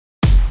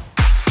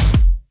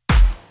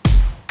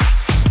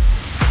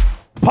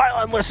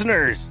on,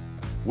 listeners?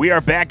 We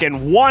are back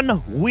in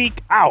 1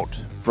 week out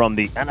from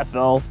the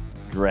NFL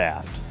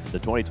Draft, the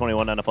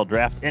 2021 NFL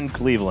Draft in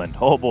Cleveland.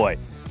 Oh, boy.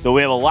 So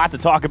we have a lot to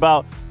talk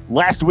about.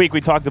 Last week,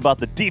 we talked about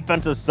the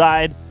defensive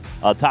side,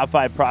 top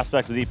 5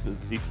 prospects at each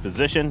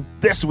position.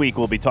 This week,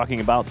 we'll be talking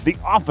about the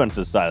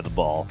offensive side of the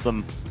ball.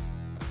 Some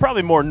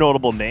probably more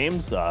notable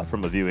names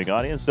from a viewing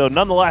audience. So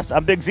nonetheless,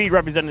 I'm Big Z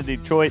representing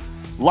Detroit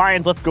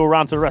Lions. Let's go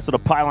around to the rest of the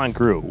Pylon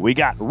crew. We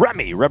got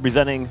Remy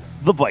representing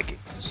the Vikings.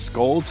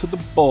 Skull to the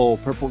bull,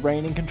 Purple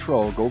Rain in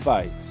control, go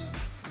Vikes.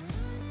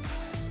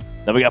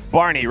 Then we got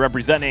Barney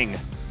representing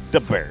the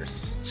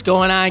Bears. What's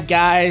going on,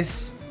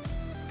 guys?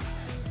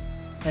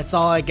 That's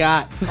all I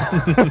got.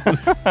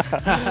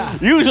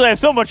 Usually I have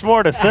so much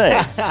more to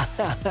say.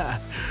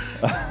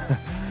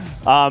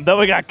 Then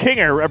we got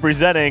Kinger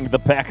representing the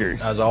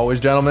Packers. As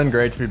always, gentlemen,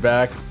 great to be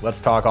back. Let's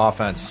talk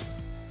offense.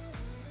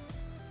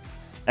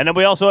 And then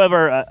we also have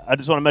our, I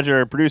just want to mention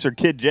our producer,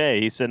 Kid J.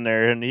 He's sitting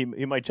there, and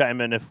he might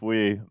chime in if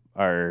we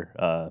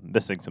are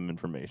missing some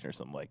information or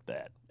something like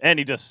that. And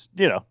he just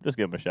give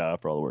him a shout out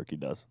for all the work he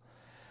does.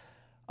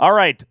 All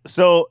right.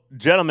 So,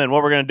 gentlemen,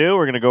 what we're going to do,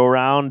 we're going to go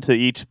around to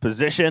each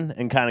position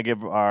and kind of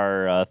give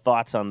our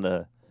thoughts on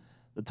the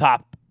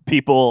top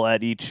people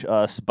at each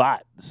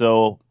spot.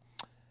 So,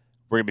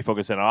 we're going to be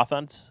focusing on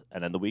offense,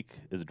 and then the week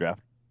is the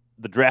draft.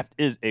 The draft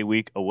is a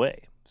week away.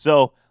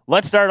 So,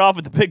 let's start off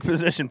with the big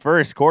position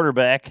first,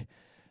 quarterback.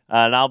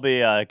 And I'll be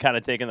kind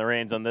of taking the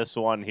reins on this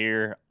one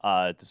here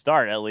to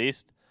start, at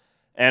least.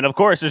 And, of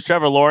course, there's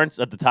Trevor Lawrence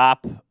at the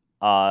top.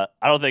 I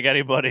don't think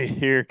anybody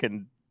here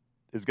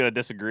is going to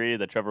disagree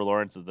that Trevor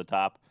Lawrence is the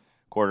top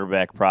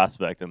quarterback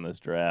prospect in this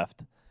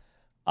draft.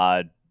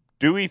 How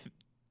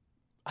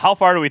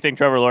far do we think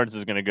Trevor Lawrence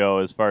is going to go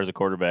as far as a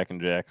quarterback in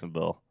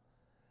Jacksonville?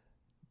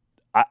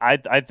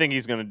 I think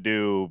he's going to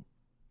do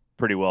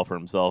pretty well for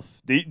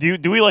himself.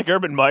 Do we like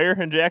Urban Meyer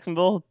in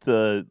Jacksonville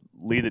to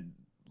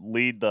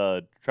lead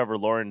the Trevor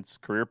Lawrence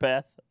career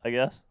path, I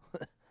guess?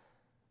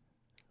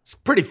 It's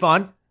pretty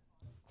fun.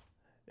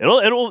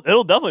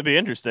 It'll definitely be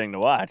interesting to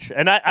watch.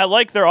 And I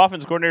like their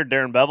offense coordinator,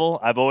 Darren Bevel.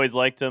 I've always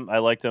liked him. I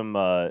liked him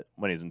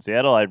when he was in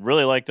Seattle. I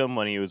really liked him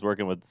when he was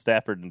working with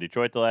Stafford in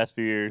Detroit the last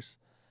few years.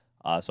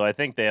 So I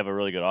think they have a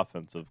really good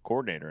offensive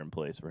coordinator in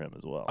place for him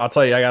as well. I'll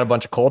tell you, I got a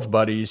bunch of Colts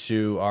buddies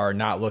who are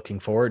not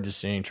looking forward to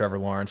seeing Trevor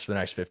Lawrence for the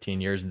next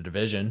 15 years in the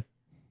division.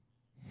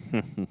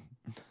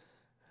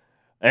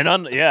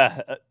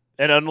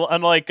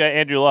 Unlike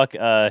Andrew Luck,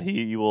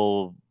 he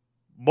will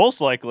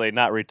most likely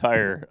not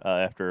retire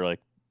after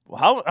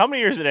how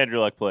many years did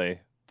Andrew Luck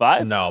play?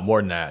 5? No, more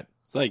than that.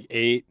 It's like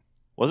 8.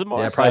 Was it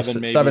more? Yeah, probably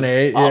 7,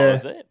 8. Oh, yeah.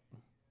 was it?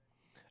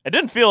 It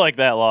didn't feel like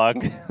that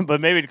long,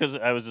 but maybe because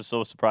I was just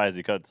so surprised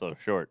he cut it so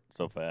short,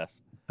 so fast.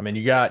 I mean,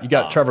 you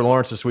got Trevor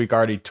Lawrence this week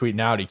already tweeting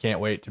out he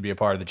can't wait to be a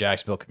part of the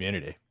Jacksonville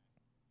community.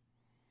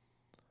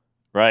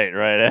 Right.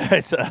 I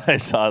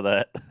saw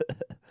that.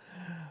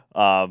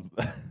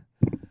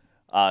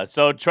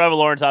 So Trevor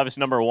Lawrence,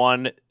 obviously number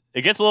 1.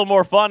 It gets a little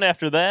more fun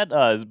after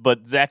that,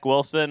 but Zach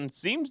Wilson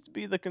seems to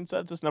be the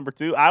consensus number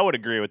 2. I would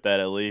agree with that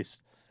at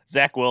least.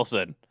 Zach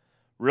Wilson.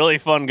 Really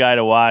fun guy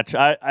to watch.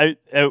 I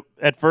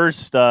at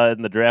first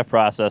in the draft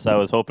process, I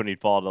was hoping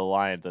he'd fall to the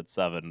Lions at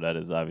 7. That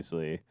is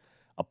obviously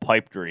a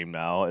pipe dream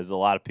now, as a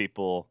lot of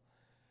people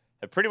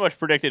have pretty much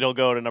predicted he'll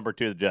go to number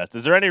 2, the Jets.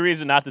 Is there any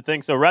reason not to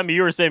think so? Remy,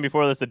 you were saying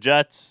before this, the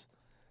Jets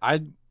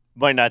I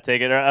might not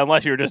take it,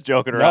 unless you were just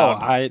joking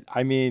around. No,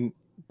 I mean,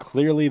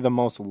 clearly the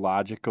most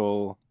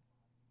logical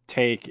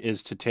take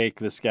is to take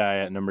this guy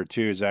at number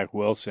 2, Zach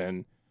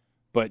Wilson.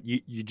 But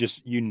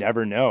you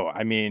never know.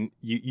 I mean,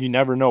 you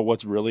never know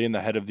what's really in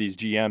the head of these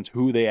GMs,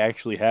 who they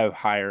actually have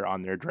higher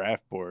on their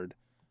draft board.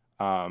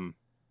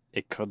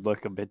 It could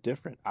look a bit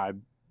different.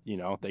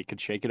 They could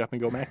shake it up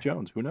and go Mac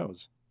Jones. Who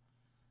knows?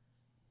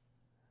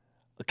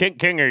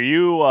 King, are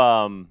you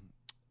how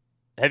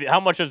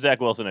much of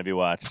Zach Wilson have you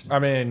watched? I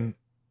mean,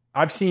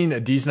 I've seen a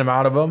decent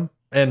amount of him,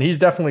 and he's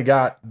definitely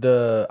got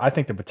the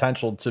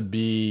potential to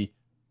be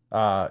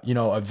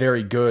a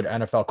very good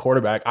NFL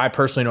quarterback. I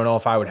personally don't know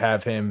if I would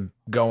have him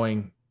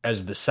going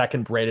as the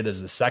second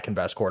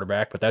best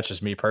quarterback, but that's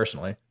just me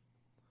personally.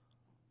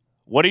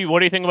 What do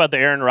you think about the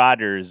Aaron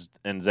Rodgers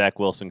and Zach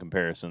Wilson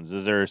comparisons?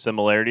 Is there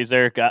similarities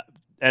there?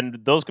 And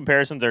those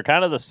comparisons are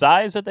kind of the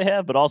size that they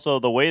have, but also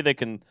the way they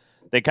kind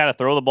of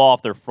throw the ball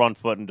off their front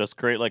foot and just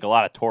create a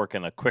lot of torque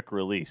and a quick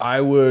release.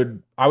 I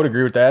would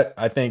agree with that.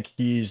 I think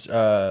he's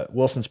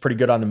Wilson's pretty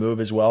good on the move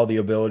as well. The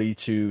ability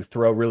to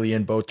throw really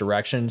in both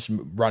directions,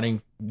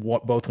 running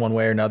both one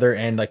way or another,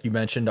 and like you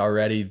mentioned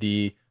already,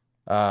 the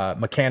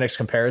mechanics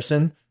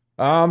comparison.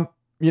 I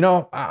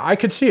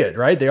could see it.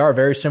 Right, they are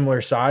very similar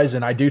size,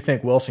 and I do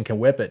think Wilson can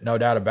whip it, no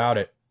doubt about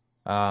it.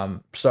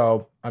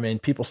 So I mean,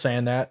 people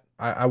saying that,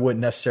 I wouldn't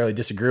necessarily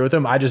disagree with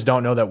them. I just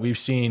don't know that we've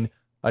seen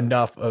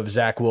enough of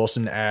Zach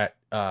Wilson at,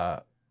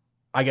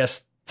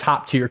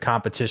 top tier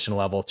competition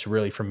level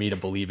for me to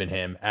believe in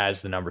him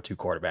as the number 2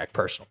 quarterback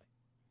personally.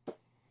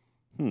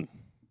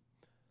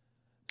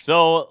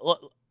 So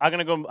I'm going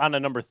to go on to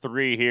number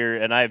 3 here,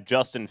 and I have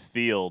Justin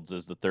Fields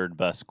as the 3rd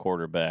best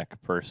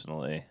quarterback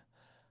personally.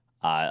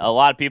 A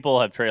lot of people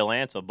have Trey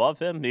Lance above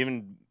him,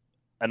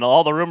 and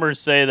all the rumors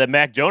say that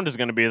Mac Jones is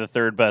going to be the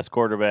third best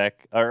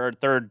quarterback or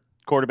third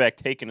quarterback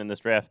taken in this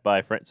draft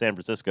by San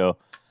Francisco.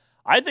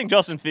 I think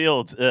Justin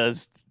Fields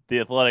is the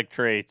athletic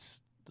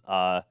traits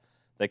that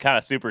kind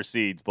of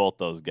supersedes both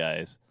those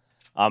guys,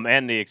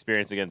 and the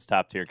experience against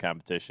top tier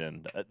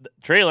competition.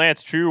 Trey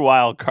Lance, true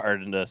wild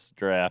card in this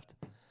draft,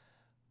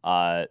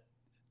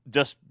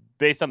 just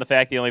based on the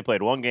fact he only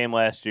played one game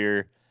last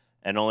year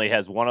and only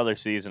has one other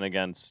season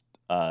against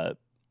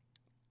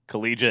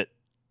collegiate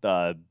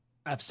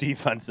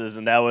defenses,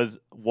 and that was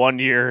 1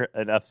 year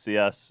in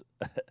FCS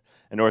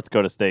in North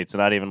Dakota State, so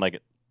not even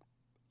like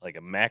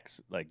a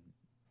max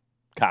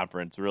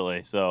conference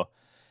really. So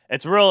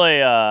it's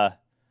really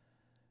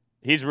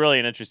he's really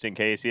an interesting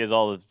case. He has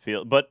all the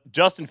field, but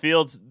Justin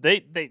Fields,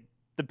 the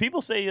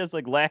people say he has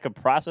lack of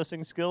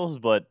processing skills,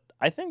 but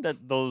I think that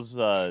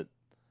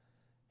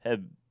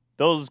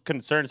those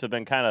concerns have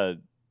been kind of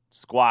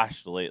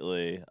squashed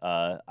lately.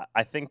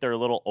 I think they're a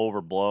little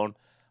overblown.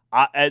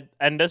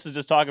 And this is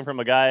just talking from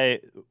a guy.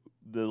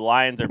 The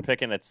Lions are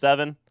picking at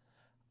 7.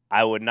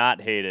 I would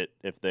not hate it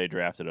if they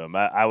drafted him.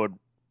 I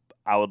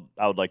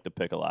would like the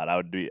pick a lot.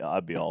 I'd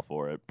be all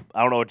for it.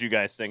 I don't know what you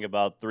guys think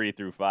about 3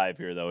 through 5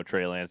 here though.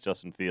 Trey Lance,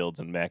 Justin Fields,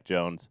 and Mac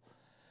Jones.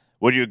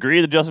 Would you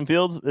agree that Justin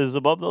Fields is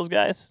above those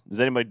guys? Does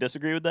anybody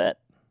disagree with that?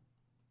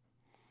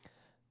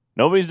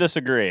 Nobody's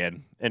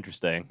disagreeing.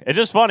 Interesting. It's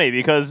just funny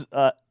because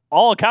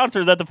all accounts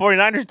are that the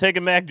 49ers are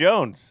taking Mac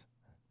Jones.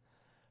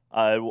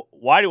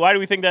 Why do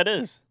we think that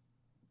is?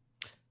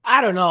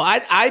 I don't know.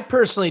 I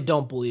personally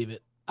don't believe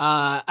it.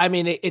 I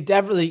mean, it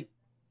definitely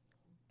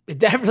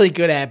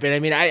could happen. I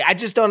mean, I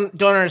just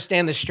don't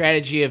understand the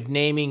strategy of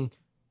naming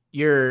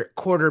your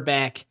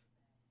quarterback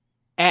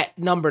at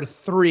number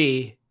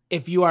 3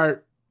 if you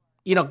are,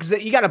 because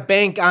you got to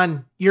bank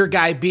on your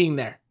guy being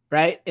there,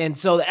 right? And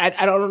so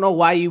I don't know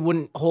why you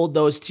wouldn't hold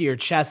those to your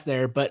chest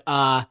there, but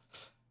I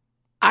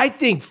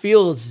think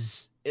Fields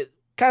is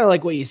kind of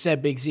like what you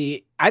said, Big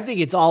Z. I think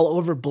it's all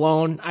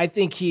overblown. I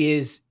think he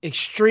is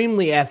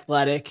extremely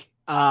athletic.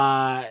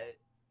 There's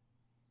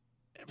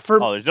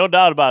no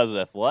doubt about his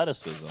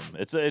athleticism.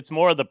 It's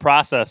more the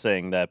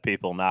processing that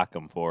people knock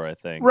him for, I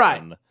think.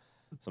 Right. And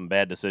some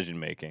bad decision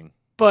making.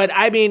 But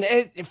I mean,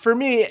 for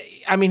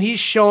me, I mean, he's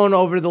shown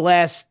over the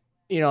last,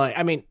 he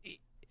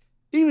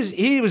was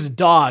a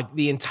dog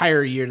the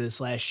entire year this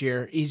last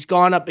year. He's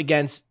gone up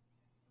against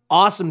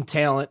awesome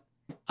talent.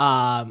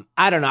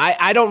 I don't know.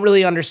 I don't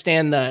really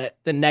understand the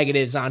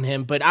negatives on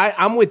him, but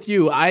I'm with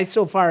you. I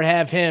so far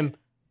have him,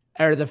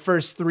 or the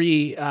first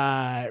 3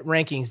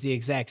 rankings the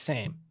exact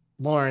same.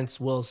 Lawrence,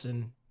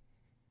 Wilson,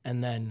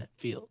 and then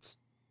Fields.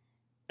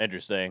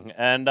 Interesting.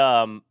 And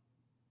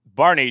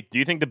Barney, do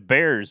you think the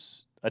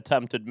Bears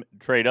attempted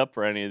trade up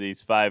for any of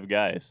these 5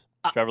 guys?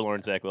 Trevor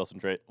Lawrence, Zach Wilson,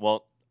 Trey.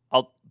 Well,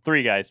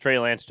 3 guys: Trey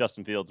Lance,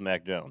 Justin Fields,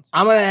 Mac Jones.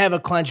 I'm gonna have a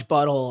clenched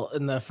butthole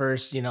in the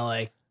first,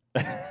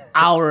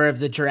 hour of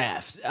the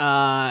draft,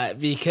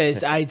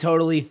 because I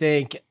totally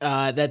think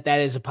that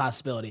is a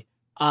possibility.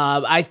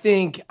 I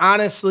think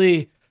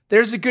honestly,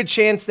 there's a good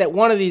chance that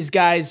one of these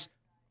guys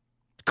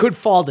could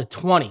fall to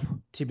 20.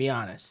 To be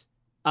honest,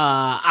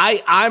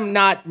 I'm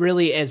not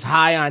really as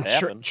high on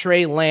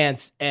Trey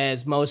Lance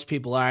as most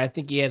people are. I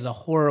think he has a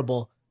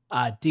horrible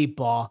deep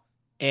ball.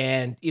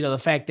 And, the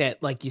fact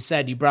that, like you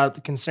said, you brought up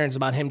the concerns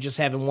about him just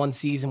having one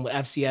season with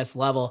FCS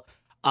level.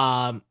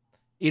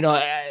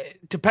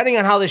 Depending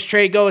on how this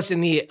trade goes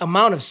and the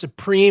amount of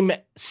supreme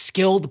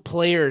skilled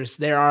players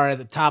there are at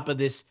the top of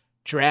this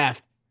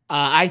draft,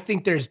 I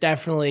think there's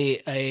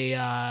definitely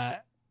a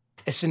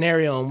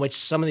scenario in which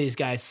some of these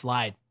guys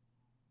slide.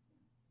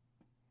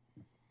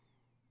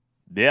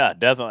 Yeah,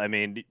 definitely. I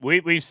mean,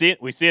 we see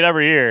it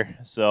every year.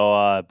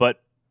 So,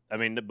 but I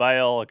mean, by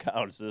all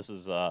accounts, this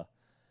is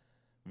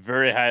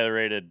very highly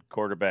rated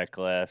quarterback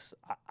class.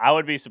 I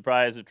would be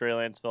surprised if Trey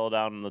Lance fell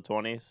down in the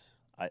 20s,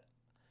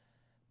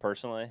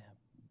 personally.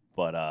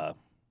 But,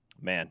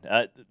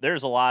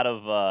 there's a lot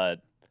of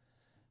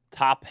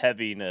top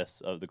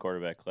heaviness of the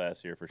quarterback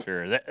class here for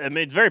sure. I mean,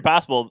 it's very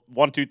possible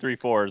 1, 2, 3,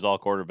 4 is all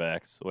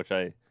quarterbacks, which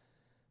I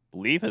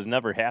believe has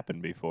never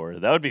happened before.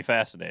 That would be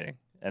fascinating,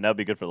 and that would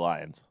be good for the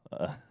Lions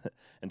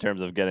in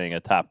terms of getting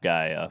a top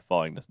guy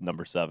falling to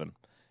number 7.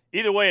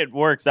 Either way, it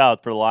works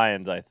out for the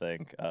Lions, I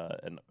think.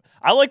 And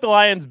I like the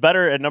Lions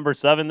better at number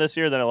 7 this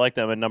year than I like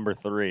them at number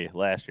 3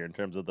 last year in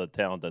terms of the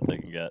talent that they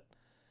can get.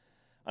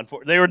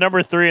 They were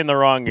number 3 in the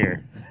wrong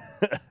year.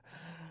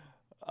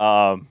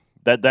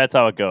 That's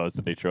how it goes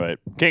in Detroit.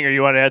 Kinger,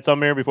 you want to add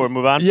something here before we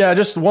move on? Yeah,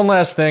 just one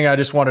last thing. I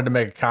just wanted to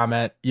make a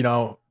comment.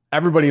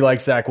 Everybody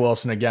likes Zach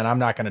Wilson. Again, I'm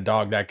not going to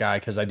dog that guy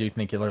because I do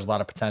think there's a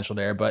lot of potential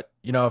there. But,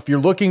 if you're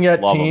looking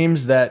at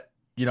teams that,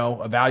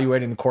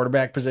 evaluating the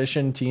quarterback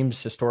position,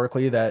 teams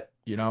historically that,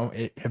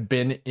 have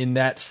been in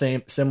that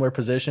similar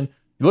position,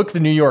 you look at the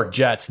New York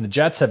Jets, and the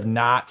Jets have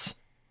not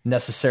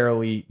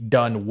necessarily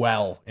done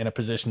well in a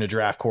position to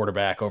draft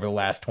quarterback over the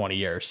last 20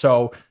 years.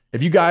 So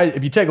if you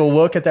take a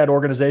look at that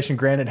organization,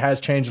 granted, it has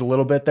changed a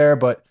little bit there,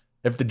 but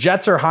if the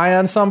Jets are high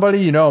on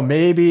somebody,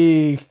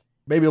 maybe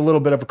maybe a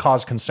little bit of a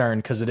cause of concern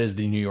because it is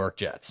the New York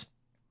Jets.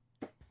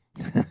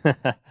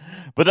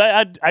 But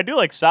I do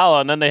like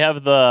Saleh, and then they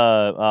have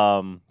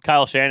the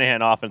Kyle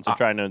Shanahan offense they're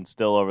trying to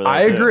instill over there.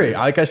 I too. agree.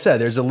 Like I said,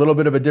 there's a little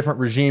bit of a different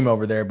regime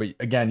over there, but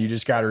again, you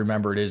just got to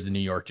remember it is the New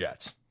York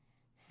Jets.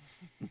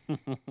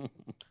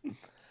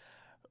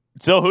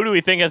 So who do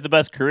we think has the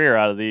best career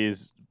out of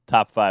these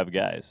top 5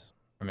 guys?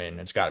 I mean,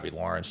 it's got to be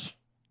Lawrence.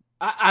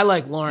 I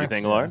like Lawrence. You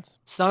think Lawrence?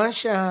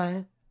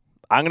 Sunshine.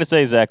 I'm going to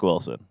say Zach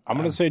Wilson. I'm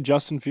going to say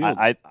Justin Fields.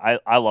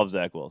 I love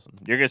Zach Wilson.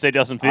 You're going to say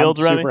Justin Fields,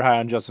 I'm Remy? super high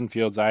on Justin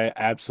Fields. I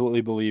absolutely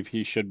believe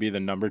he should be the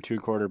number 2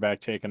 quarterback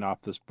taken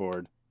off this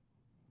board.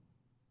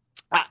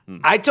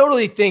 I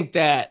totally think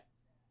that,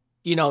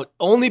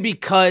 only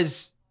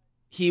because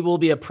he will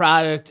be a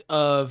product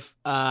of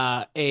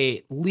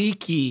a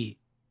leaky,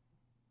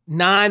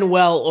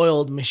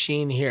 non-well-oiled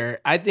machine here.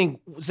 I think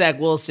Zach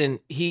Wilson,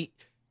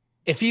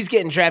 if he's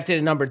getting drafted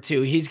at number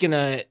 2, he's going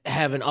to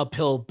have an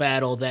uphill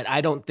battle that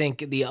I don't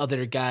think the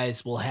other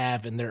guys will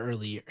have in their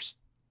early years.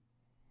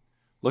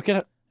 Look at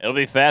it. It'll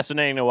be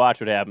fascinating to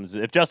watch what happens.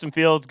 If Justin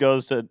Fields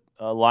goes to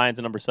Lions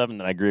at number 7,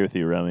 then I agree with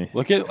you, Remy.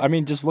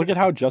 Just look at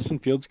how Justin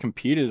Fields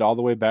competed all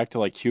the way back to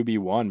like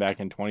QB1 back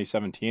in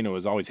 2017. It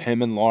was always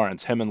him and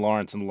Lawrence,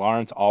 and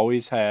Lawrence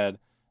always had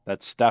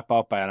that step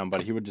up at him,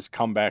 but he would just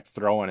come back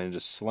throwing and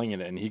just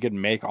slinging it, and he could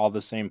make all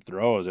the same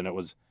throws, and it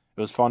was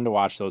fun to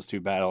watch those two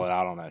battle it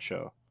out on that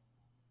show.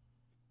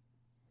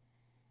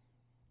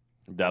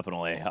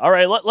 Definitely. All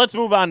right, let's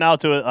move on now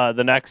to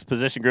the next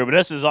position group. And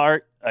this is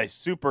a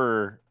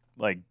super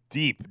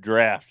deep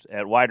draft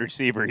at wide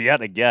receiver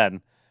yet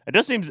again.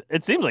 It seems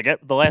like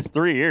the last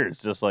 3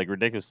 years just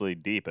ridiculously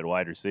deep at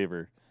wide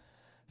receiver.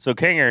 So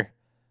Kinger,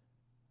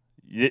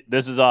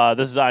 this is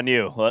on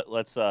you.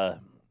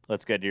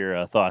 Let's get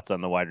your thoughts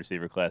on the wide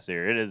receiver class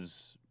here.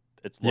 It's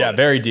loaded.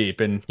 Very deep,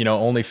 and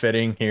only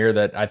fitting here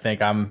that I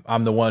think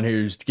I'm the one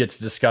who gets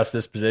to discuss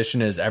this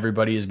position, is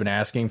everybody has been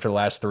asking for the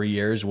last 3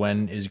 years,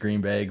 when is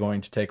Green Bay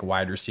going to take a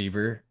wide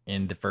receiver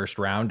in the first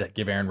round to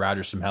give Aaron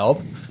Rodgers some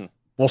help?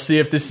 We'll see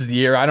if this is the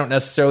year. I don't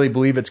necessarily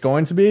believe it's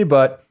going to be,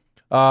 but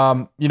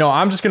I'm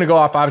just going to go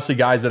off obviously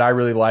guys that I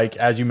really like.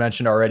 As you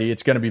mentioned already,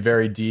 it's going to be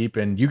very deep,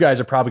 and you guys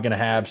are probably going to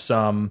have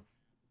some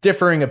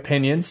differing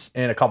opinions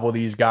in a couple of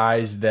these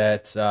guys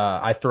that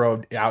I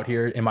throw out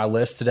here in my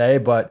list today,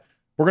 but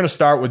we're going to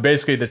start with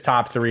basically the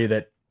top 3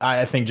 that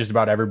I think just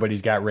about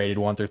everybody's got rated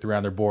 1 through 3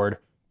 on their board.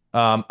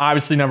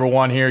 Obviously, number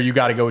 1 here, you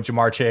got to go with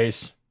Ja'Marr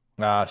Chase.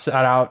 Sat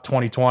out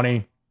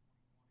 2020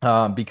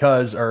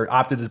 or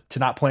opted to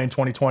not play in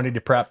 2020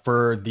 to prep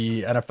for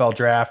the NFL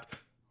draft.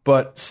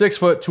 But 6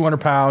 foot, 200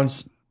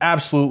 pounds,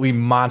 absolutely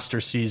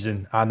monster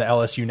season on the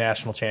LSU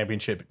National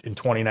Championship in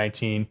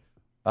 2019.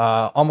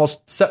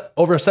 Almost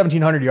over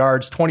 1,700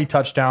 yards, 20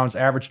 touchdowns,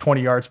 average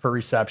 20 yards per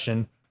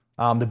reception.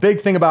 The big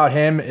thing about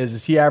him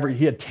is he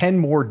had 10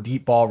 more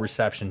deep ball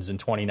receptions in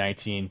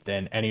 2019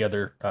 than any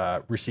other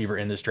receiver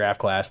in this draft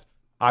class.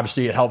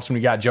 Obviously, it helps when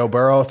you got Joe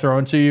Burrow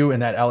thrown to you,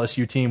 and that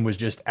LSU team was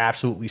just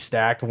absolutely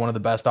stacked, one of the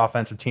best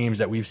offensive teams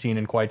that we've seen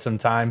in quite some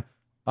time.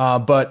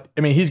 But,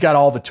 I mean, he's got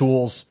all the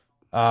tools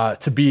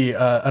to be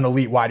an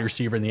elite wide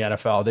receiver in the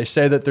NFL. They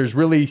say that there's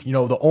really,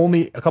 the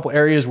only a couple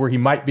areas where he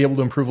might be able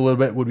to improve a little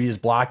bit would be his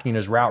blocking and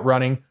his route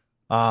running.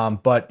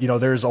 But,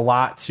 there's a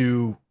lot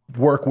to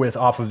work with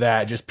off of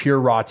that, just pure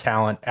raw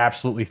talent.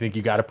 Absolutely think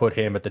you got to put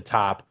him at the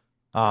top,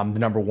 the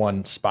number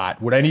 1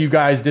 spot. Would any of you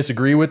guys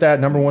disagree with that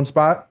number 1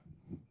 spot?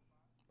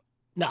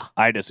 No.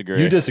 I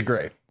disagree. You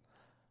disagree.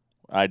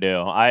 I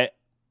do. I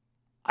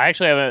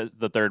actually have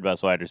the 3rd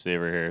best wide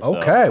receiver here. So.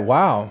 Okay.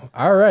 Wow.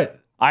 All right.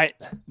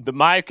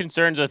 My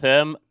concerns with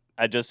him,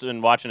 I just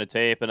been watching a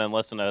tape and then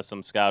listening to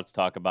some scouts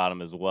talk about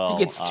him as well.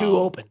 He gets too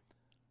open.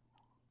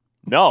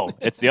 No,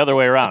 it's the other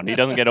way around. He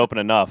doesn't get open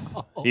enough.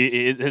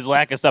 His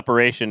lack of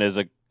separation is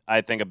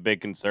I think a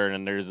big concern.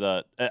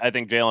 And I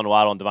think Jalen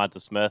Waddle and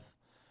Devonta Smith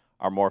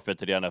are more fit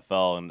to the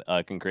NFL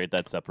and can create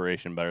that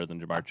separation better than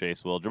Ja'Marr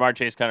Chase will. Ja'Marr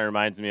Chase kind of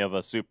reminds me of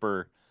a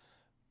super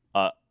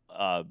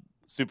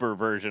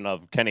version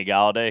of Kenny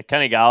Galladay.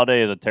 Kenny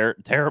Galladay is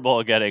terrible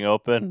at getting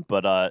open,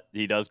 but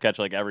he does catch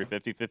every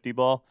 50-50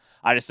 ball.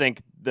 I just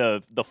think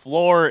the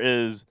floor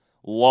is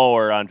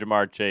lower on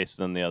Ja'Marr Chase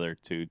than the other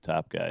 2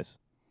 top guys.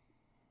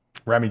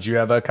 Remy, do you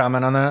have a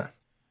comment on that?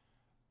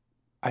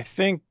 I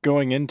think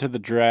going into the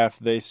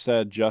draft, they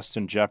said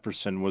Justin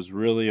Jefferson was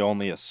really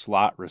only a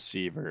slot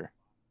receiver,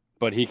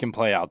 but he can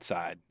play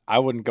outside. I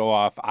wouldn't go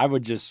off. I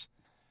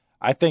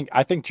think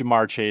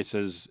Ja'Marr Chase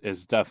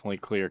is definitely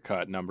clear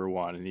cut number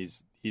 1, and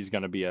he's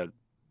going to be a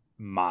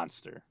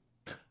monster.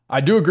 I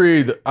do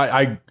agree.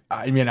 I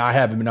mean, I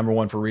have him number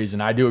 1 for a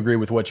reason. I do agree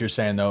with what you're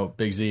saying, though,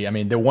 Big Z. I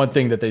mean, the one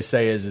thing that they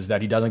say is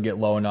that he doesn't get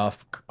low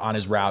enough on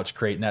his routes,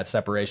 creating that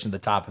separation at the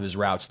top of his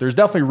routes. There's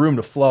definitely room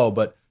to flow,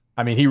 but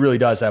I mean, he really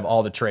does have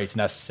all the traits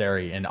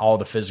necessary and all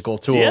the physical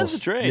tools. He has the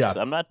traits.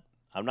 Yeah.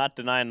 I'm not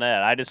denying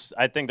that.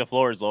 I think the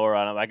floor is lower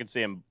on him. I can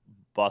see him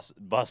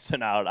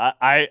busting out.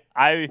 I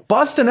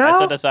busting out. I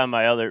said this on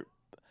my other.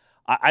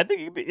 I think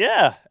he'd be,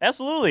 yeah,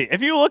 absolutely.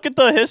 If you look at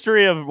the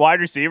history of wide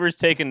receivers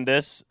taking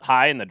this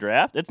high in the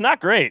draft, it's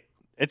not great.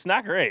 It's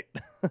not great.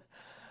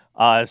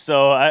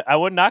 So I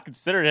would not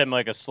consider him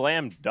like a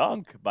slam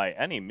dunk by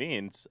any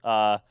means.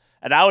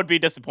 And I would be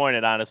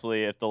disappointed,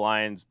 honestly, if the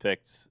Lions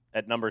picked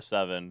at number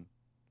 7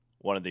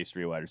 one of these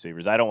 3 wide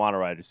receivers. I don't want a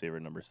wide receiver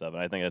at number 7.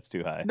 I think that's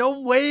too high.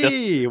 No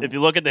way. If you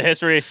look at the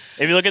history, of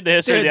the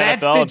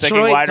that's NFL, and picking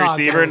Detroit wide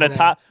talking receiver in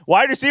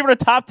the over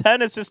top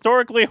 10 is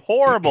historically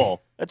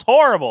horrible. It's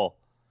horrible.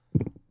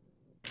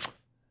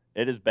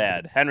 It is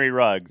bad. Henry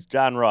Ruggs,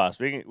 John Ross.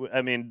 Those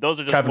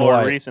are just Kevin more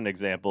White. recent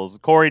examples.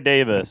 Corey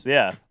Davis.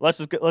 Yeah.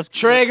 Let's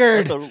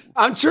Triggered.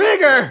 I'm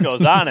triggered. It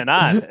goes on and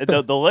on.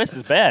 The list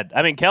is bad.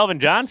 I mean,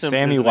 Calvin Johnson,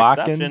 Sammy is an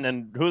Watkins. exception,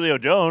 and Julio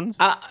Jones.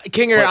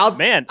 Kinger,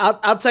 But,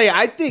 I'll tell you,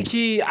 I think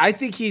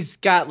he's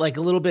got like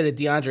a little bit of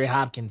DeAndre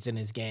Hopkins in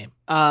his game.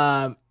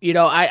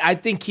 I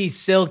think he's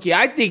silky.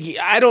 I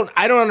don't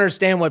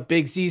understand what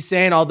Big Z's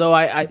saying, although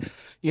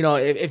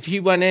if he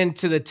went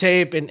into the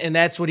tape and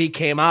that's what he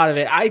came out of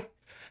it,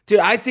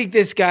 I think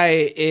this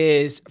guy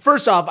is,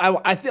 first off, I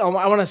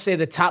want to say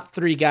the top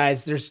 3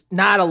 guys, there's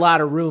not a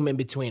lot of room in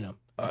between them.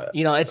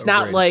 It's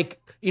not agreed.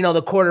 like,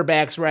 the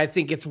quarterbacks where I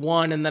think it's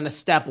one and then a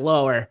step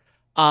lower.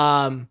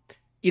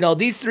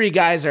 These 3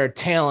 guys are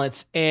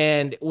talents,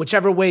 and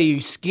whichever way you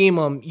scheme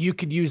them, you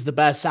could use the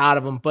best out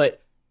of them.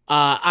 But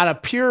on a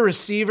pure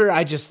receiver,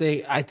 I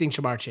think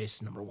Ja'Marr Chase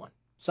is number 1.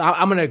 So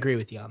I'm going to agree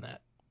with you on that.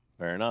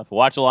 Fair enough.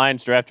 Watch the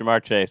Lions draft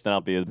Ja'Marr Chase, then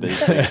I'll be a big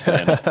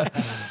fan.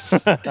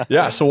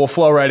 Yeah, so we'll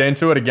flow right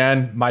into it.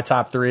 Again, my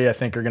top 3, I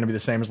think, are going to be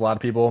the same as a lot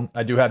of people.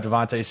 I do have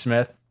Devontae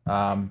Smith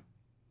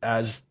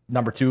as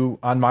number 2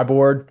 on my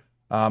board.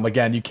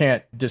 Again, you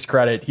can't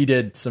discredit. He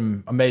did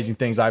some amazing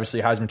things.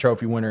 Obviously, Heisman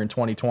Trophy winner in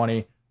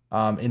 2020.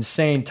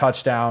 Insane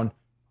touchdown.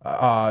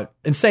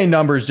 Insane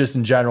numbers just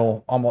in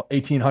general. Almost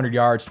 1,800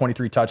 yards,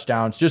 23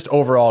 touchdowns. Just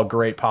overall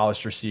great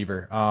polished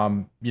receiver.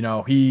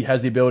 He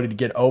has the ability to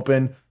get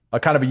open. A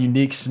kind of a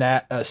unique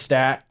stat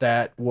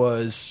that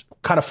was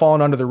kind of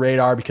falling under the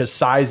radar because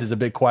size is a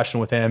big question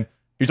with him.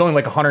 He's only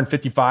like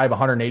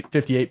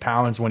 158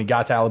 pounds when he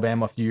got to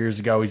Alabama a few years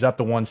ago. He's up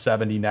to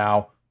 170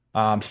 now.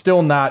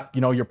 Still not,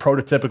 your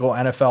prototypical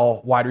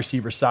NFL wide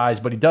receiver size,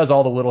 but he does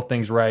all the little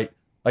things right.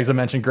 Like as I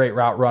mentioned, great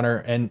route runner.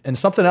 And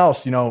something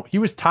else, he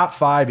was top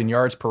 5 in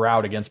yards per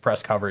route against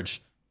press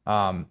coverage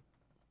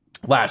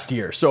last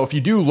year. So if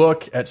you do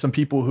look at some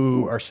people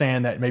who are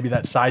saying that maybe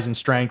that size and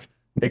strength,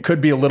 it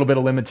could be a little bit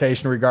of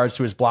limitation in regards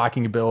to his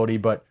blocking ability,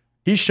 but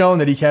he's shown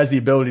that he has the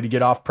ability to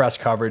get off press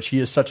coverage. He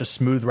is such a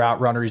smooth route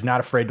runner. He's not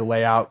afraid to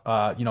lay out,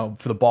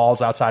 for the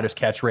balls outside his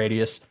catch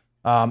radius.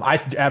 I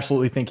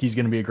absolutely think he's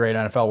going to be a great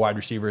NFL wide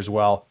receiver as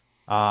well.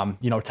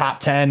 Top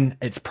 10,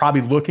 it's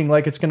probably looking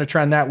like it's going to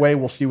trend that way.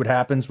 We'll see what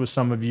happens with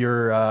some of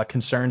your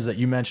concerns that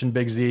you mentioned,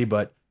 Big Z,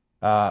 but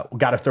we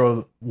got to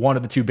throw one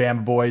of the 2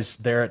 Bama boys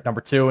there at number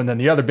 2. And then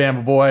the other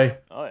Bama boy,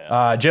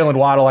 Jalen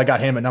Waddle, I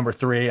got him at number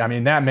 3. I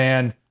mean, that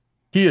man,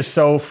 he is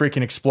so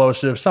freaking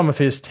explosive. Some of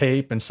his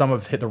tape and some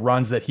of the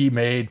runs that he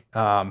made,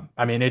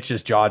 it's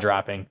just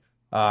jaw-dropping.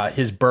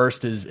 His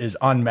burst is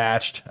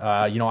unmatched.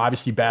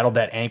 Obviously battled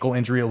that ankle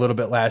injury a little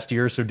bit last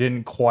year, so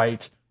didn't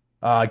quite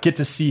get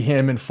to see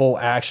him in full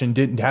action.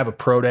 Didn't have a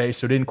pro day,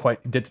 so didn't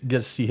quite get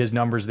to see his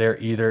numbers there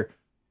either.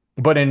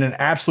 But in an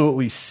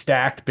absolutely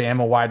stacked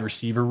Bama wide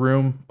receiver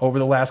room over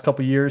the last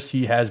couple of years,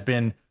 he has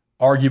been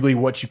arguably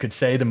what you could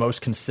say the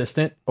most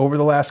consistent over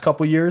the last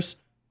couple of years.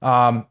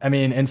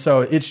 And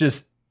so it's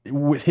just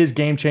with his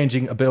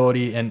game-changing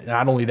ability, and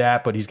not only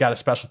that, but he's got a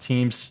special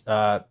teams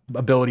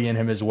ability in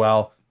him as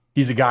well.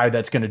 He's a guy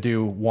that's going to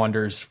do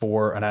wonders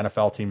for an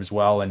NFL team as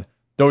well. And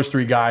those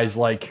 3 guys,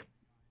 like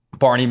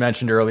Barney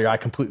mentioned earlier, I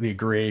completely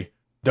agree.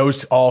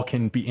 Those all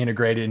can be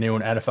integrated into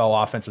an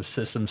NFL offensive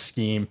system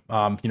scheme,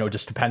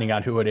 just depending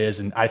on who it is.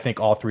 And I think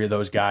all 3 of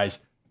those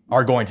guys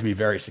are going to be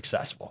very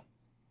successful.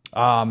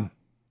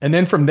 And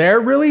then from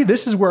there, really,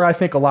 this is where I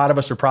think a lot of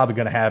us are probably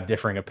going to have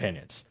differing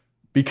opinions,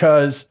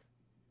 because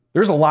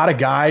there's a lot of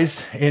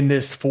guys in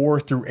this 4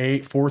 through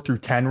 8, 4 through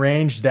 10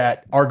 range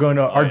that are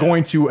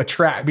going to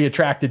be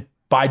attracted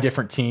by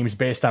different teams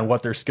based on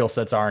what their skill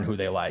sets are and who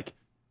they like.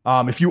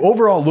 If you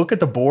overall look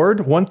at the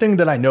board, one thing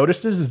that I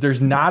noticed is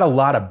there's not a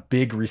lot of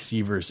big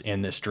receivers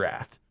in this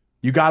draft.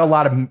 You got a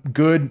lot of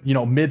good,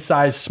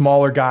 mid-sized,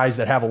 smaller guys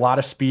that have a lot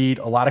of speed,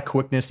 a lot of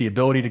quickness, the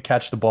ability to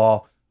catch the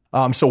ball.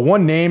 So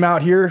one name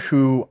out here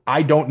who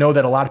I don't know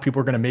that a lot of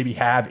people are going to maybe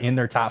have in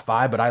their top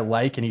 5, but I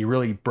like, and he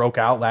really broke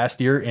out last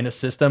year in a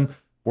system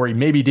where he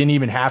maybe didn't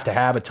even have to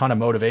have a ton of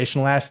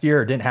motivation last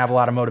year, or didn't have a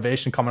lot of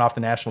motivation coming off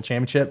the national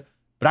championship.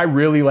 But I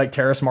really like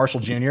Terrace Marshall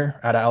Jr.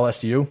 out of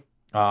LSU.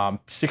 6'3",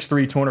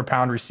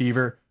 200-pound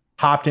receiver,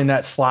 hopped in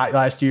that slot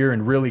last year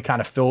and really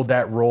kind of filled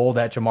that role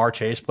that Ja'Marr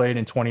Chase played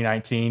in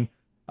 2019.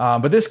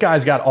 But this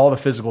guy's got all the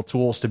physical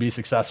tools to be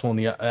successful in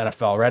the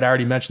NFL, right? I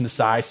already mentioned the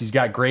size. He's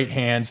got great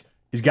hands.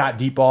 He's got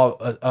deep ball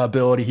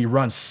ability. He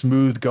runs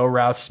smooth go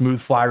routes, smooth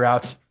fly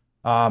routes.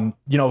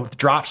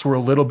 Drops were a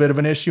little bit of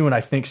an issue, and I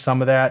think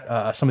some of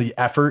the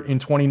effort in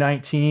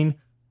 2019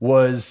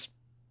 was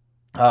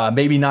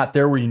maybe not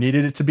there where you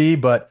needed it to be.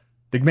 But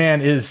The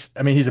man is,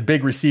 I mean, he's a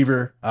big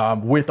receiver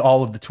with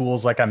all of the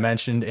tools, like I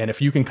mentioned. And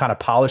if you can kind of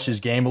polish his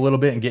game a little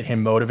bit and get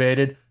him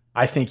motivated,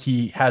 I think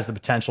he has the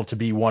potential to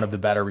be one of the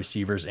better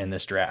receivers in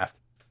this draft.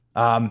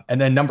 And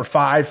then number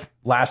 5,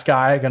 last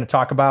guy I'm going to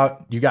talk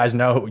about. You guys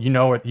know, you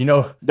know who's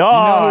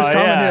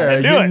coming here.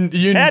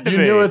 You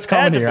knew it's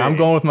coming here. I'm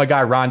going with my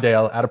guy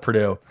Rondale out of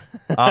Purdue.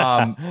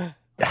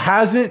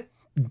 Hasn't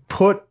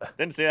put.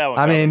 Didn't see that one.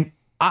 I mean,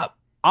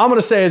 I'm going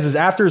to say is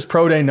after his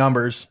pro day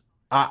numbers.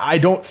 I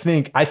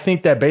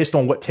think that based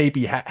on what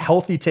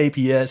healthy tape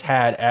he has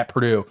had at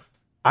Purdue,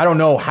 I don't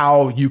know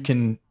how you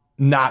can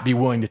not be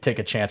willing to take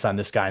a chance on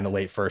this guy in the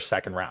late first,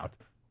 second round.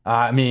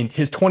 I mean,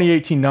 his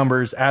 2018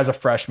 numbers as a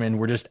freshman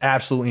were just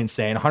absolutely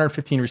insane.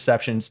 115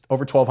 receptions,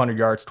 over 1,200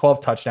 yards,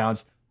 12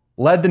 touchdowns,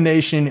 led the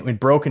nation in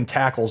broken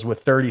tackles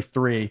with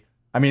 33.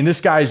 I mean,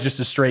 this guy is just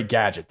a straight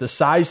gadget. The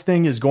size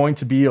thing is going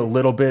to be a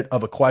little bit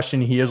of a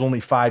question. He is only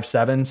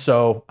 5'7",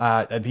 so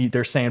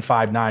they're saying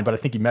 5'9", but I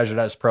think he measured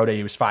at his pro day.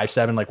 He was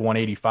 5'7", like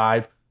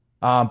 185.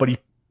 But he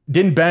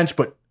didn't bench,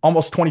 but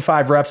almost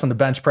 25 reps on the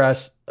bench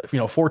press,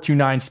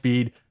 4.29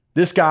 speed.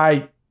 This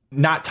guy,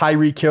 not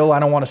Tyreek Hill, I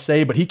don't want to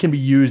say, but he can be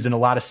used in a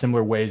lot of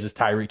similar ways as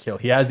Tyreek Hill.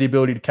 He has the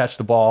ability to catch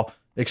the ball,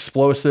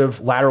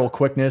 explosive, lateral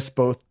quickness,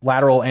 both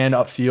lateral and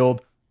upfield.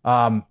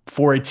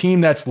 For a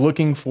team that's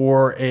looking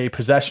for a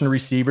possession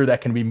receiver that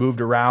can be moved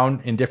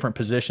around in different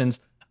positions,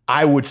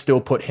 I would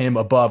still put him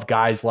above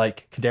guys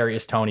like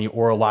Kadarius Toney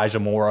or Elijah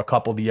Moore, a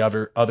couple of the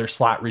other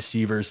slot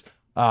receivers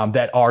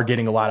that are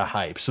getting a lot of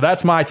hype. So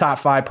that's my top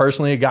 5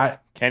 personally.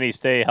 Can he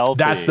stay healthy?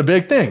 That's the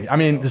big thing. I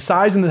mean, the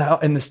size and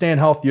the staying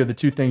healthy are the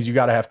two things you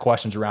got to have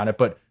questions around it.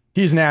 But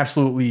he's an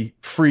absolutely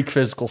freak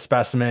physical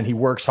specimen. He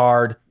works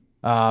hard,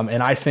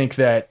 and I think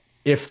that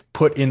if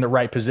put in the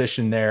right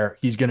position there,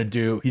 he's going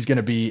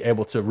to be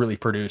able to really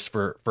produce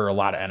for a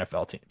lot of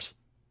NFL teams.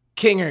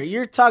 Kinger,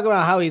 you're talking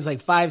about how he's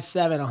like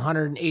 5'7",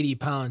 180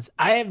 pounds.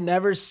 I have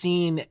never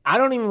seen, I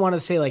don't even want to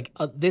say like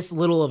this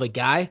little of a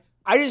guy.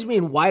 I just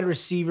mean wide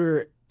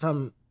receiver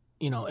from,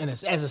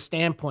 as a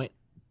standpoint.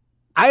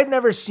 I've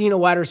never seen a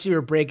wide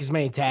receiver break as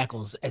many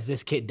tackles as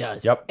this kid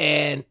does. Yep.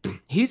 And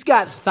he's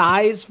got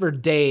thighs for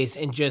days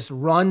and just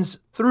runs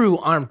through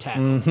arm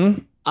tackles.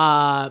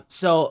 Mm-hmm.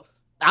 So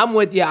I'm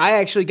with you. I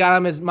actually got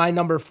him as my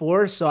number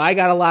 4, so I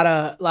got a lot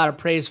of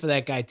praise for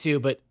that guy too.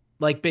 But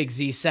like Big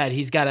Z said,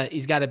 he's got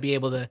to be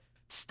able to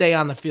stay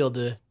on the field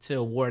to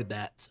award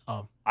that.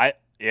 So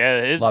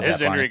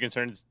his injury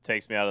concerns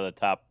takes me out of the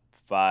top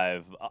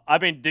 5. I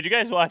mean, did you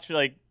guys watch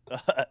like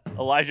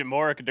Elijah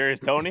Moore and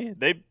Kadarius Toney?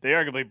 They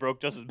arguably broke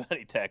just as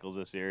many tackles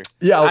this year.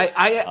 Yeah,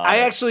 I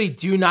actually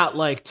do not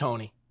like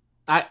Toney.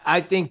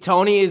 I think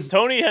Toney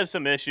has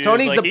some issues.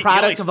 Tony's the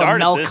product of a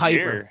Mel Kiper.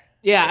 Year.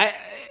 Yeah,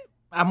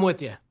 I'm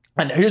with you.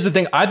 And here's the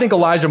thing. I think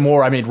Elijah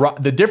Moore,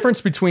 the difference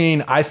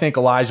between I think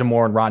Elijah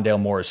Moore and Rondale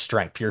Moore is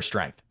strength, pure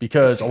strength.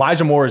 Because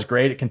Elijah Moore is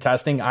great at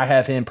contesting. I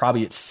have him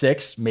probably at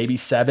 6, maybe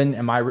 7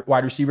 in my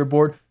wide receiver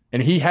board.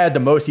 And he had the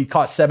most. He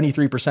caught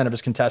 73% of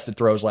his contested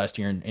throws last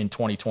year in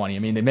 2020. I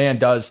mean, the man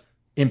does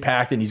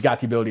impact and he's got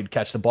the ability to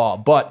catch the ball.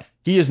 But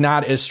he is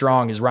not as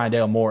strong as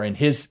Rondale Moore. And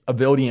his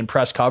ability in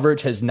press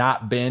coverage has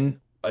not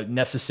been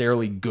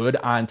necessarily good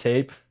on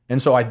tape.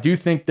 And so I do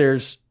think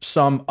there's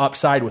some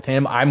upside with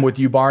him. I'm with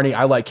you, Barney.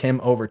 I like him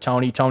over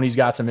Toney. Toney's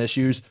got some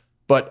issues,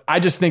 but I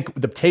just think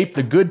the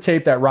good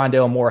tape that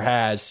Rondale Moore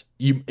has,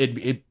 you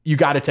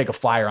got to take a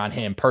flyer on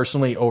him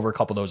personally over a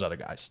couple of those other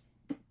guys.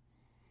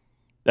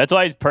 That's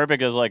why he's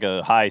perfect as like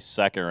a high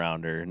second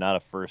rounder, not a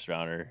first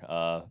rounder.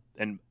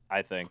 And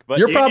I think, but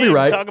you're probably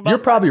right. You're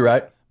probably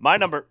right. My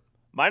number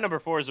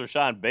 4 is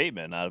Rashawn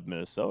Bateman out of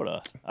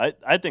Minnesota.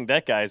 I think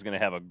that guy is going to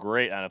have a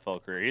great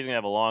NFL career. He's going to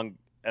have a long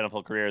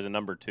NFL career as a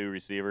number 2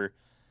 receiver.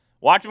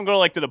 Watch him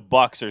go to the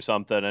Bucks or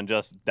something and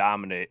just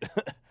dominate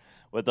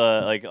with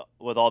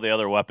all the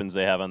other weapons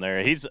they have on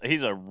there. He's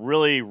a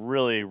really,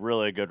 really,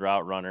 really good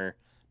route runner.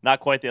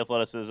 Not quite the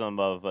athleticism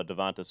of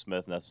Devonta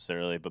Smith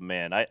necessarily, but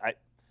man,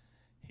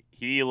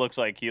 he looks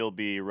like he'll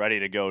be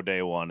ready to go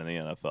day one in the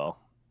NFL.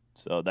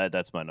 So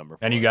that's my number 4.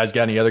 And you guys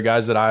got any other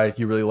guys that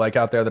you really like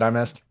out there that I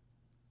missed?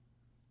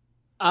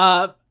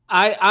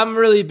 I'm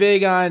really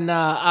big on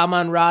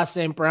Amon-Ra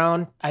St.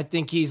 Brown. I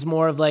think he's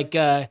more of like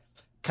kind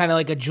of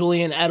like a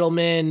Julian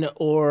Edelman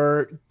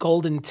or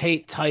Golden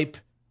Tate type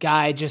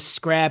guy, just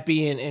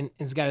scrappy and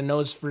has got a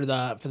nose for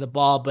the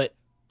ball. But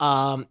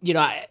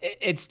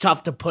it's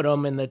tough to put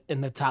him in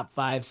the top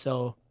 5.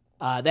 So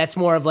that's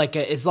more of like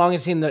as long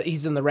as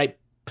he's in the right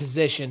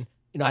position,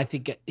 I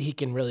think he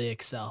can really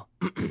excel.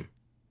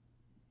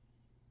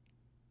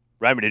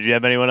 Ryman, did you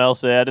have anyone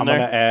else to add in there? I'm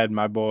going to add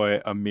my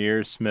boy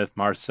Amir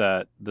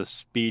Smith-Marset, the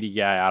speedy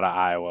guy out of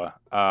Iowa.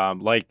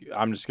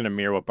 I'm just going to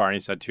mirror what Barney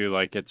said too.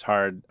 Like, it's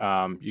hard.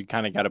 You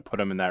kind of got to put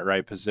him in that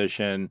right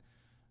position.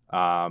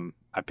 I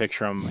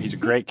picture him. He's a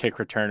great kick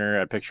returner.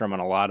 I picture him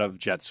on a lot of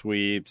jet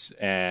sweeps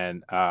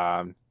and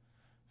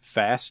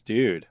fast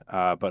dude.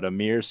 But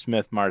Amir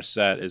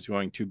Smith-Marset is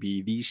going to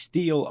be the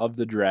steal of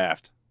the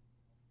draft.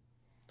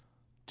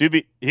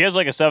 He has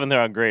like a 7th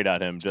round grade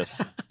on him, just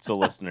so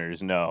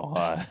listeners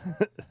know.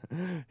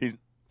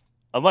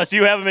 Unless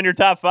you have him in your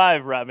top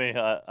 5, Rami,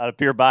 out of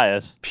pure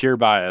bias. Pure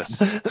bias.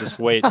 Just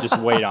wait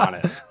on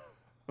it.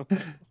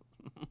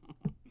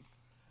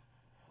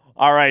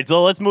 All right,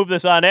 so let's move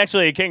this on.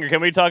 Actually, Kinger,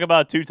 can we talk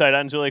about 2 tight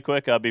ends really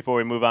quick before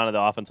we move on to the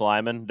offensive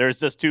linemen? There's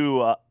just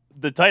 2.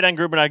 The tight end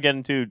group we're not getting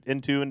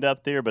into in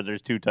depth here, but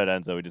there's 2 tight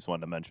ends that we just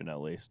wanted to mention at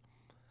least.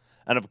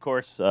 And of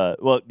course, go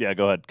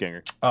ahead,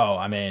 Kinger. Oh,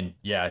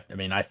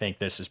 I think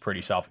this is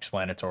pretty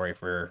self-explanatory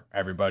for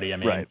everybody. I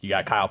mean, Right. You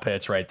got Kyle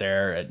Pitts right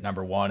there at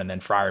number 1, and then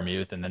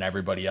Freiermuth, and then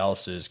everybody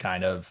else is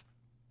kind of,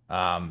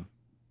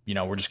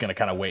 we're just going to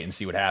kind of wait and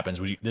see what happens.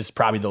 This is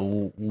probably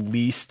the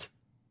least,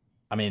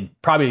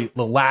 probably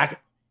the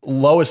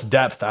lowest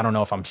depth. I don't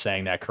know if I'm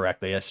saying that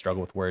correctly. I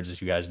struggle with words,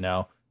 as you guys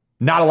know.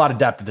 Not a lot of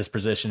depth at this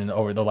position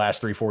over the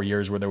last 3-4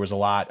 years where there was a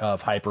lot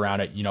of hype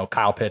around it.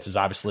 Kyle Pitts is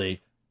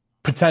obviously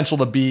potential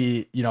to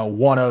be,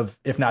 one of,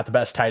 if not the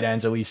best tight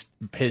ends, at least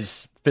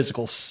his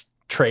physical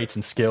traits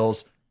and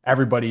skills.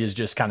 Everybody is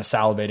just kind of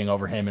salivating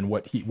over him and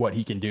what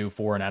he can do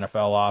for an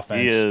NFL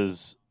offense. He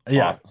is.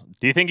 Yeah.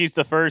 Do you think he's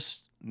the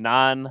first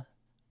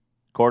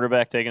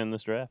non-quarterback taken in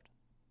this draft?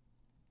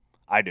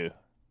 I do.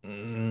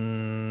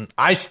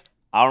 I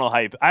I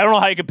don't know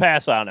how you could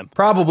pass on him.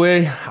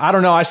 probably. I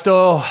don't know.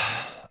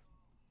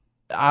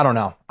 I don't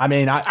know.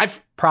 I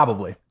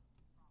probably.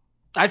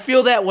 I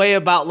feel that way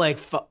about like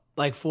 4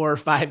 or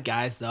 5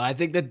 guys, though. I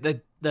think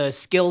that the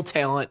skill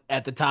talent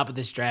at the top of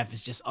this draft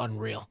is just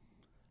unreal.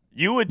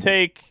 You would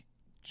take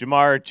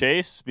Jamar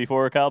Chase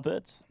before Kyle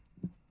Pitts?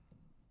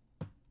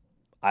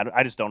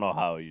 I just don't know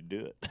how you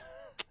do it.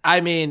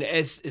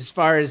 As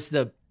far as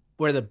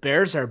where the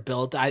Bears are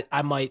built,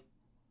 I might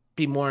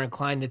be more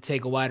inclined to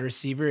take a wide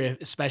receiver,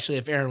 especially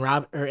if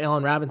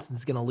Allen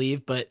Robinson's going to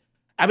leave. But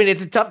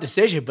it's a tough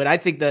decision. But I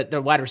think that the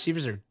wide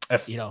receivers are,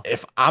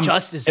 If I'm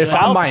just as good. if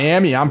I'm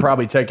Miami, I'm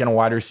probably taking a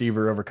wide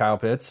receiver over Kyle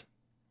Pitts.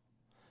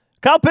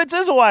 Kyle Pitts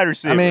is a wide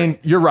receiver.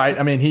 You're right.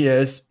 He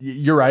is.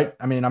 You're right.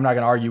 I'm not going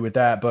to argue with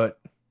that, but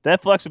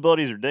that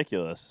flexibility is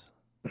ridiculous.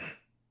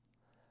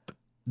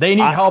 they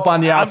need help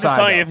on the outside. I'm just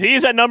telling you, though. if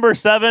he's at number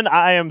 7,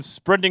 I am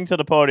sprinting to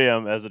the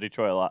podium as a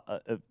Detroit.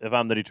 If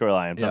I'm the Detroit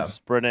Lions, Yeah. I'm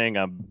sprinting.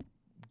 I'm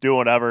doing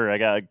whatever. I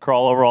got to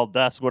crawl over all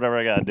desks, whatever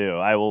I got to do.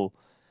 I will.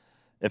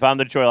 If I'm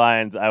the Detroit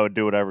Lions, I would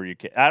do whatever you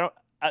can.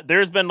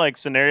 There's been like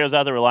scenarios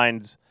out there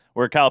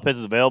where Kyle Pitts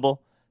is available,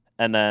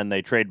 and then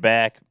they trade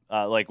back.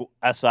 Like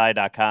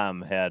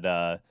SI.com had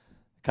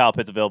Kyle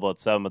Pitts available at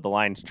 7, but the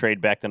Lions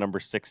trade back to number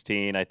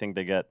 16. I think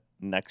they get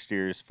next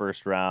year's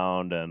first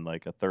round and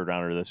like a third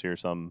rounder this year or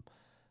something.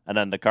 And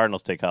then the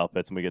Cardinals take Kyle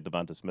Pitts and we get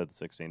Devonta Smith at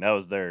 16. That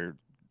was their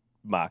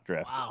mock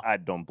draft. Wow. I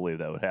don't believe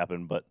that would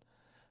happen, but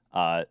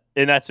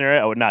in that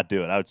scenario, I would not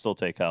do it. I would still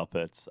take Kyle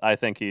Pitts. I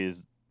think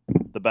he's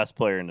the best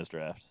player in this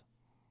draft.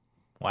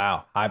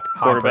 Wow. High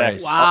Quarterback,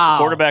 praise. Wow.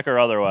 quarterback or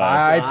otherwise.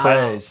 High Wow.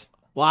 praise.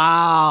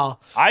 Wow.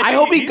 I I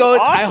hope he he's goes.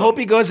 awesome. I hope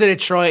he goes to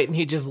Detroit and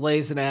he just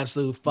lays an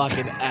absolute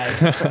fucking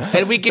egg.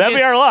 And we can That'd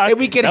be our luck. And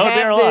we can That would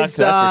be our luck, have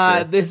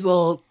that's for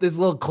sure. this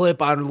little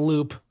clip on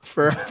loop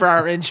for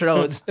our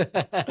intros.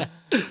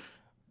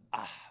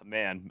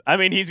 Man,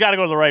 he's got to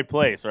go to the right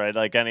place, right?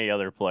 Like any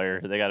other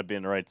player, they got to be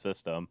in the right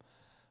system.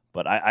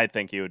 But I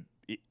think he would.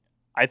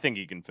 I think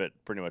he can fit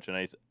pretty much a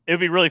nice. It would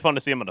be really fun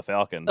to see him on the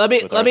Falcons. let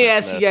me Arthur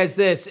ask Smith. you guys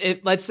this: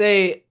 let's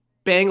say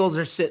Bengals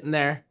are sitting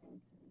there,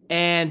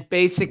 and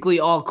basically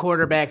all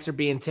quarterbacks are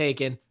being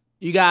taken.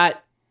 You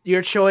got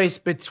your choice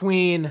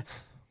between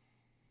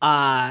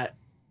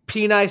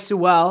Penei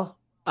Sewell,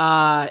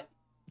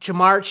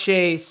 Jamar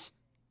Chase,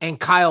 and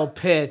Kyle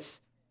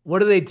Pitts. What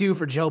do they do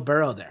for Joe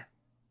Burrow there?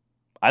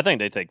 I think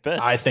they take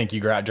Pitts. I think you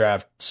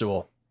draft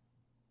Sewell.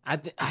 I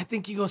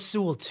think you go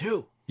Sewell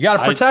too. You got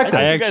to protect him.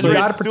 I you guys actually-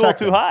 rated got to Sewell protect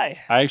too him. high.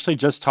 I actually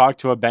just talked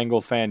to a Bengal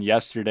fan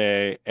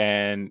yesterday,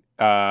 and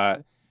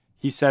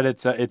he said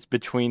it's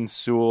between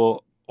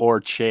Sewell or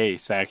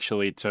Chase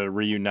actually to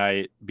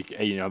reunite.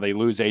 They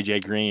lose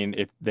AJ Green.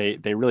 If they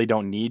really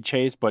don't need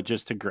Chase, but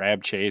just to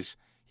grab Chase,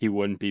 he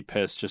wouldn't be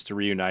pissed just to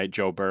reunite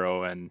Joe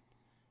Burrow and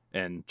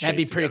Chase That'd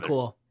be pretty together.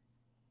 cool.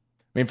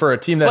 For a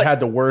team that But- had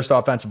the worst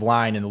offensive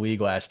line in the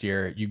league last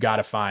year, you got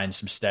to find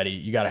some steady.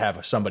 You got to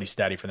have somebody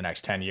steady for the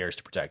next 10 years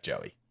to protect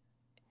Joey.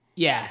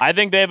 Yeah. I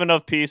think they have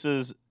enough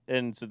pieces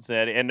in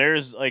Cincinnati, and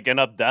there's like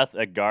enough depth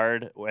at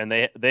guard, and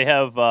they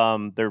have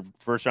their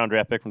first round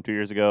draft pick from 2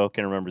 years ago.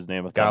 Can't remember his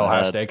name. off the Guy, top of my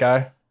Ohio head. State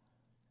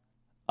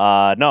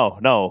guy.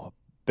 No,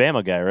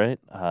 Bama guy, right?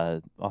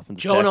 Offensive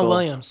Jonah tackle.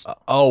 Williams.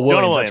 Williams.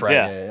 Williams, That's right.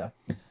 yeah.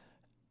 Yeah.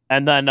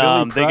 And then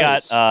Billy they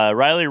got Price.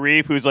 Riley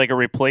Reef, who's like a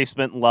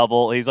replacement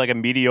level. He's like a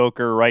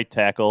mediocre right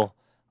tackle.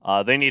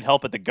 They need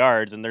help at the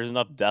guards, and there's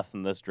enough depth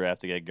in this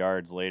draft to get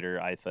guards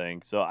later, I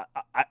think. So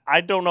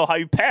I don't know how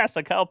you pass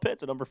on Kyle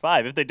Pitts at number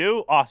 5. If they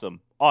do, awesome.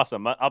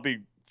 I'll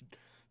be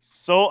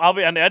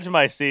on the edge of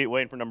my seat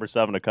waiting for number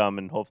 7 to come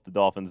and hope the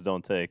Dolphins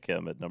don't take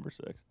him at number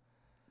 6.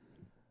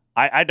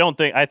 I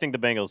think the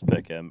Bengals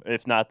pick him.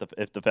 If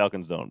the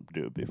Falcons don't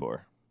do it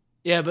before.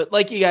 Yeah, but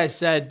like you guys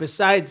said,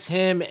 besides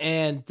him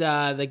and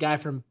the guy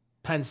from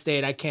Penn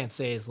State, I can't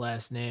say his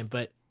last name,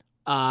 but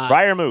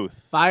Freiermuth.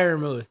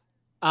 Firemuth.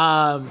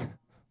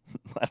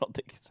 I don't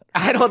think he said it.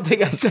 I don't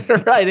think I said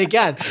it right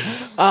again.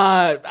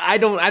 I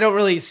don't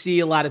really see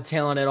a lot of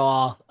talent at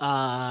all.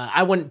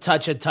 I wouldn't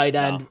touch a tight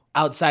end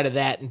outside of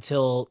that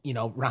until,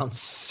 round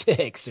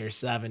 6 or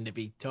 7 to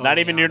be totally Not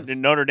even honest. your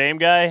Notre Dame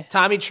guy?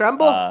 Tommy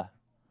Tremble?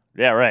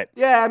 Yeah, right.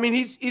 Yeah, I mean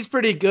he's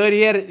pretty good.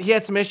 He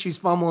had some issues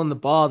fumbling the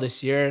ball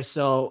this year,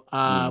 so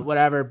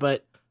whatever.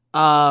 But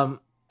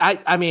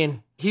I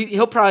mean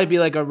he'll probably be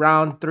like a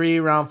round 3,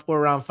 round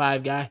 4, round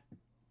 5 guy.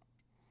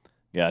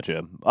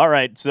 Gotcha. All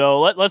right, so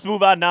let's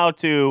move on now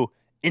to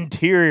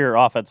interior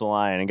offensive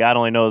line, and God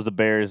only knows the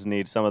Bears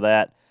need some of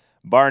that.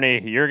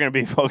 Barney, you're going to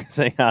be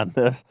focusing on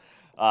this.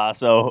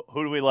 So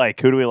who do we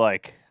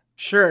like?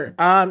 Sure.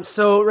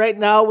 So right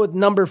now with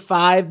number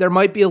 5, there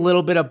might be a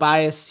little bit of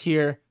bias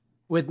here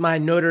with my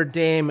Notre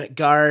Dame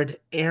guard,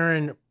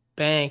 Aaron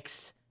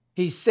Banks.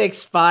 He's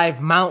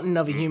 6'5", mountain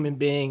of a human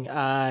being,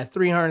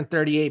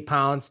 338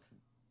 pounds.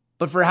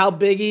 But for how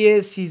big he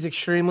is, he's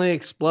extremely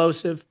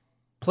explosive.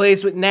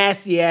 Plays with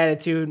nasty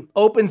attitude,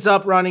 opens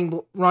up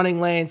running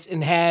lanes,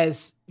 and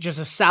has just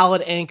a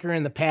solid anchor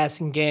in the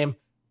passing game.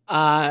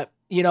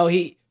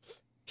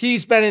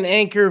 He's been an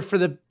anchor for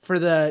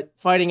the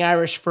Fighting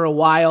Irish for a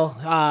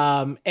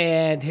while,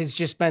 and has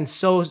just been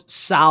so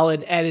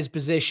solid at his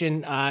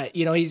position.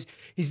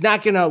 He's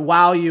not going to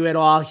wow you at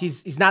all.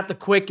 He's not the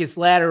quickest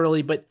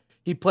laterally, but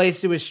he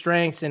plays to his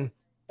strengths, and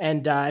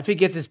if he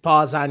gets his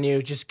paws on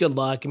you, just good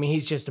luck. I mean,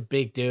 he's just a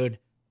big dude.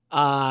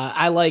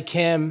 I like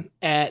him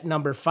at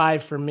number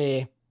 5 for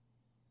me.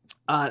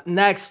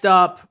 Next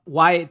up,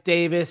 Wyatt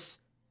Davis,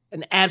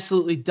 an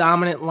absolutely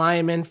dominant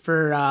lineman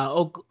for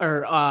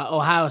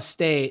Ohio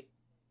State.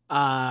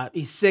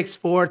 He's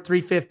 6'4",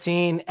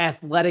 315,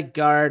 athletic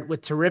guard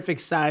with terrific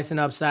size and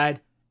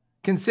upside.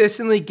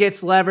 Consistently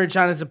gets leverage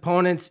on his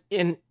opponents.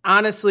 And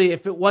honestly,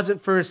 if it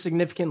wasn't for a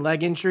significant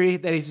leg injury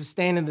that he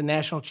sustained in the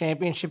national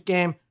championship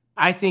game,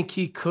 I think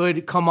he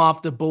could come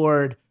off the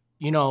board,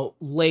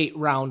 late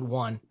round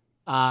 1.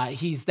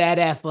 He's that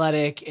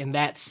athletic and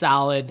that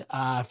solid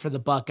for the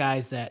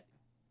Buckeyes that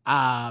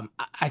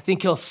I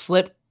think he'll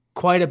slip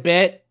quite a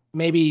bit,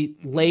 maybe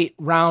late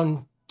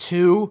round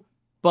 2.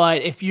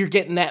 But if you're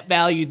getting that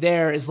value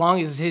there, as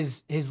long as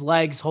his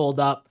legs hold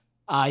up,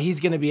 he's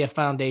going to be a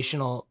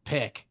foundational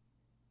pick.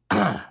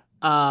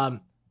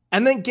 And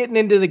then getting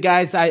into the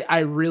guys I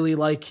really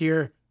like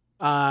here,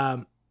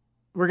 we're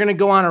going to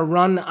go on a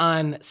run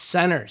on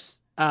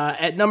centers.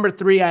 At number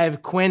 3, I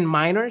have Quinn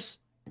Miners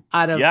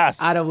out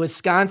of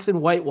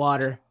Wisconsin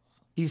Whitewater.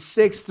 He's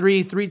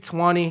 6'3",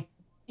 320.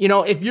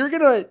 If you're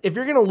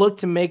gonna look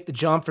to make the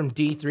jump from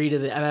D3 to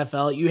the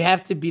NFL, you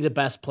have to be the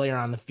best player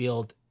on the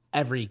field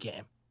every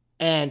game.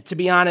 And to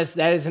be honest,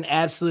 that is an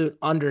absolute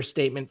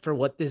understatement for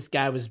what this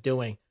guy was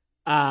doing.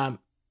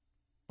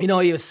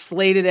 He was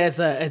slated as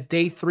a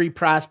day 3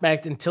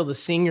 prospect until the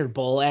Senior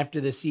Bowl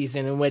after the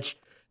season, in which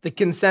the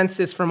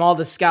consensus from all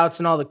the scouts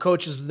and all the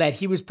coaches was that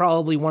he was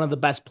probably one of the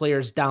best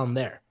players down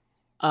there.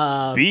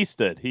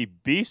 Beasted. He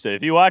beasted.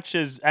 If you watch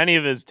any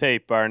of his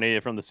tape, Barney,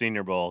 from the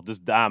Senior Bowl,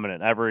 just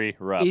dominant every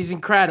rep. He's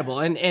incredible.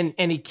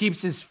 And he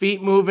keeps his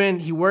feet moving.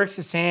 He works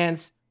his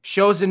hands,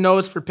 shows a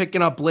nose for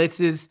picking up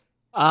blitzes.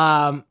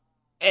 And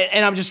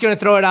I'm just going to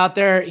throw it out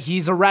there.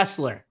 He's a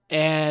wrestler.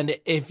 And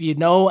if you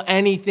know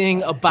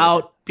anything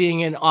about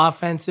being an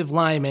offensive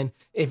lineman,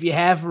 if you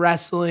have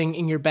wrestling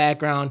in your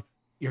background,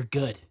 you're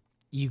good.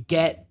 You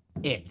get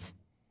it.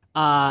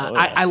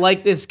 I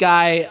like this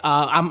guy.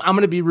 I'm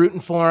going to be rooting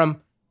for him.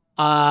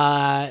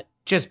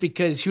 Just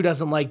because who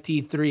doesn't like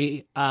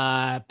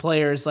D3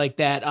 players like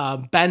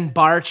that? Ben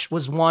Barch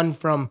was one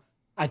from,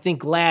 I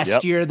think,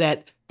 last year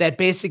that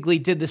basically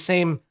did the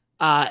same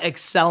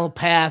Excel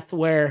path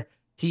where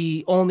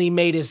he only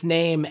made his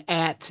name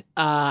at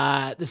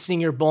the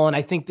Senior Bowl, and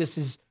I think this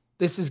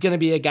is going to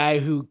be a guy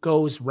who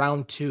goes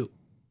round 2,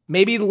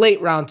 maybe late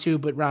round 2,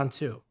 but round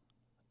 2.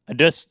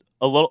 Just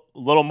a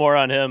little more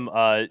on him.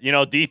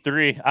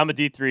 D3. I'm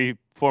a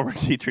former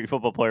D3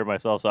 football player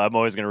myself, so I'm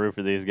always going to root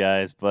for these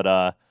guys.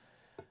 But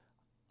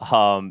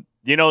D3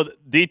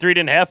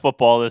 didn't have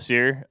football this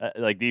year,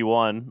 like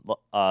D1.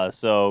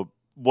 So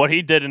what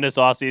he did in this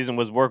offseason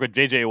was work with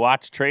J.J.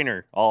 Watt's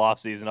trainer all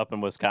offseason up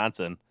in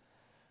Wisconsin.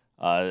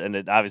 And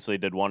it obviously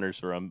did wonders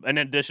for him. And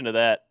in addition to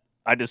that,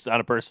 I just, on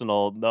a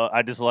personal note,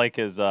 I just like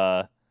his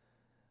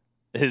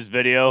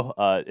video.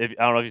 I don't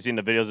know if you've seen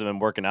the videos of him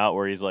working out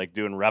where he's like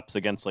doing reps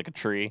against like a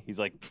tree. He's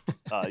like,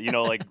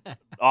 like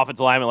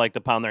offensive linemen like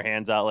to pound their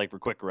hands out like for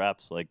quick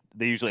reps. Like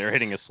they usually are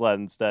hitting a sled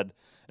instead.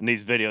 In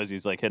these videos,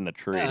 he's like hitting a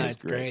tree.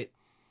 That's great.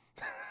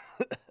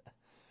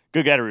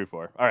 Good guy to root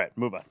for. All right,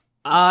 move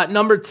on.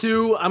 Number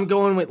 2, I'm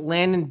going with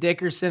Landon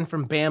Dickerson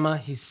from Bama.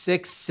 He's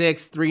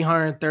 6'6",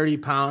 330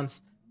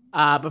 pounds.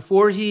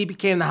 Before he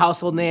became the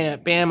household name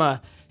at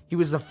Bama, he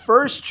was the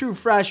first true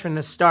freshman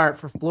to start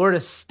for Florida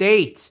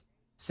State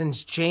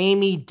since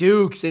Jamie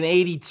Dukes in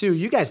 82.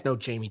 You guys know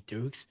Jamie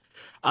Dukes.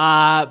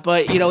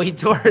 But he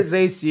tore his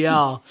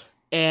ACL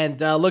and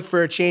looked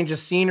for a change of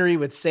scenery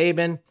with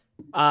Saban.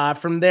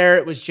 From there,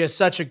 it was just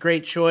such a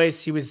great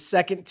choice. He was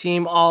second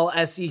team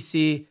All-SEC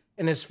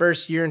in his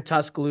first year in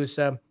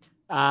Tuscaloosa.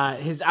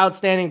 His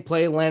outstanding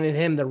play landed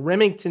him the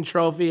Remington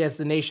Trophy as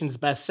the nation's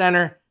best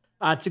center.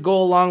 To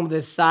go along with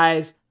his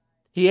size,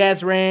 he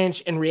has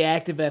range and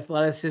reactive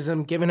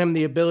athleticism, giving him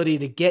the ability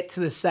to get to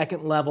the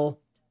second level.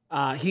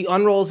 He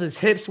unrolls his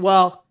hips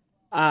well.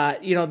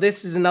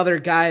 This is another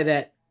guy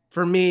that,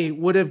 for me,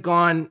 would have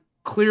gone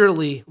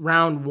clearly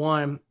round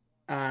one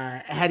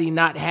had he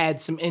not had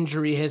some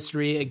injury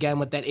history, again,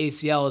 with that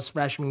ACL his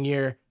freshman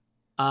year.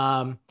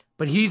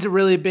 But he's a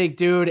really big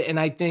dude, and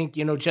I think,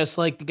 just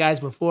like the guys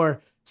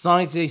before, as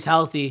long as he's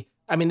healthy,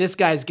 I mean, this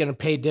guy's going to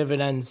pay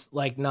dividends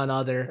like none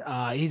other.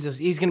 He's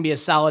going to be a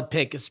solid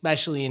pick,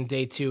 especially in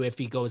day two if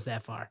he goes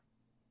that far.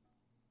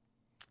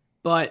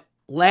 But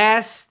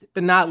last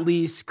but not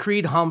least,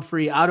 Creed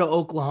Humphrey out of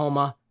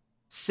Oklahoma,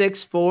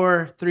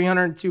 6'4",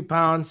 302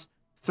 pounds,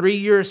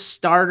 3-year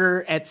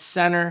starter at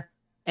center,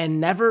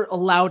 and never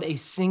allowed a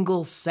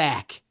single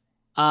sack.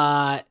 He's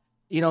a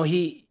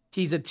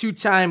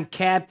 2-time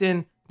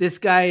captain. This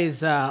guy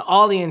is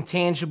all the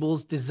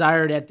intangibles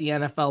desired at the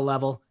NFL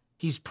level.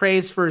 He's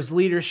praised for his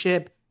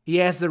leadership. He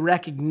has the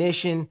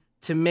recognition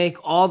to make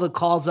all the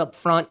calls up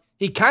front.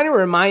 He kind of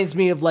reminds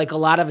me of like a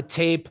lot of a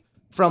tape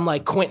from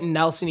like Quentin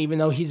Nelson, even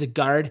though he's a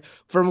guard,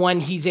 from when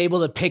he's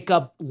able to pick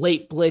up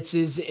late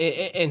blitzes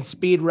and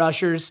speed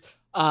rushers.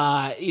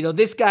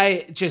 This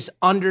guy just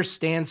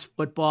understands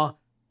football.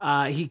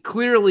 He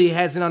clearly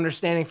has an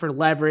understanding for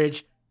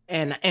leverage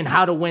and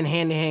how to win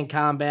hand-to-hand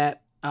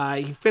combat.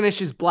 He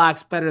finishes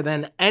blocks better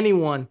than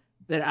anyone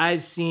that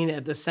I've seen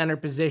at the center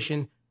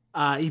position.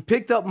 He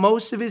picked up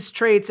most of his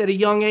traits at a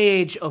young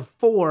age of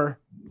 4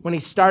 when he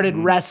started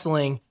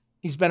wrestling.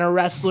 He's been a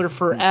wrestler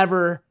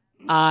forever.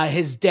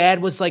 His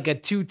dad was like a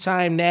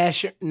 2-time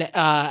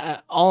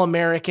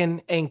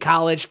All-American in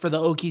college for the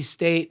Okie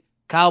State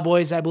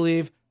Cowboys, I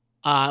believe.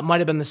 Might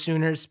have been the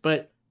Sooners,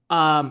 but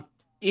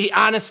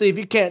honestly, if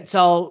you can't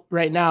tell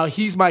right now,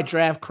 he's my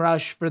draft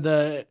crush for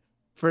the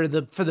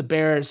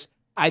Bears.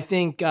 I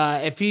think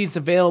if he's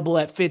available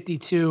at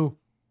 52,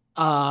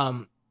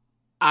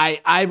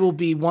 I will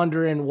be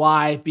wondering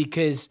why,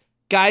 because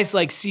guys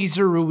like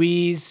Cesar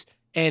Ruiz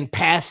and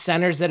past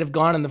centers that have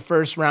gone in the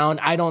first round,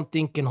 I don't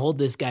think can hold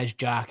this guy's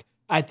jock.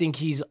 I think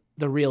he's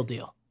the real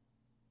deal.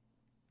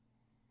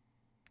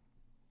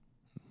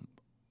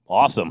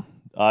 Awesome.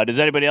 Does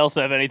anybody else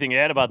have anything to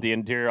add about the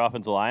interior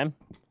offensive line?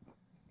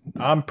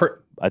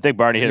 I think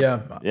Barney hit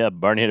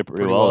Barney hit it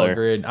pretty well there.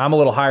 Agreed. I'm a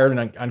little higher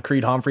on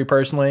Creed Humphrey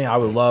personally. I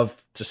would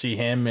love to see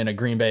him in a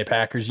Green Bay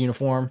Packers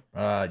uniform,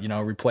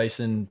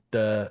 replacing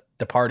the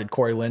departed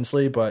Corey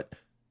Linsley, but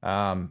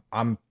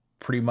I'm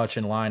pretty much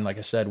in line, like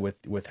I said,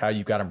 with how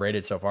you've got him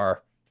rated so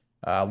far.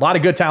 A lot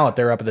of good talent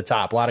there up at the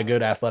top. A lot of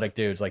good athletic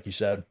dudes, like you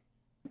said.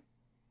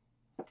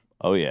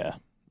 Oh yeah.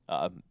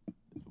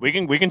 We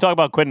can talk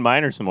about Quentin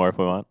Miner some more if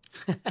we want.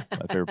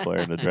 My favorite player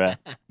in the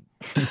draft.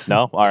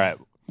 No? All right.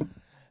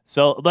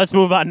 So let's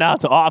move on now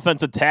to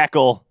offensive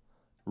tackle.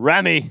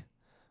 Remy,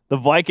 the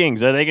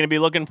Vikings, are they going to be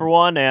looking for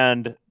one?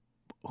 And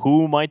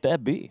who might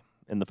that be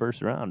in the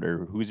first round? Or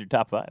who's your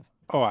top 5?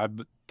 Oh, I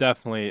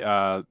definitely.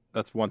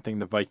 That's one thing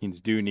the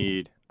Vikings do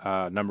need.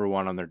 Number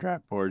 1 on their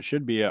draft board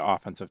should be an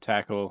offensive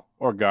tackle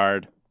or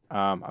guard.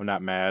 I'm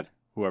not mad,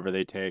 whoever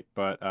they take.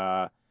 But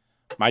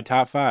my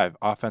top 5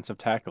 offensive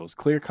tackles.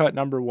 Clear-cut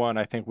number 1,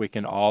 I think we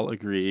can all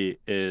agree,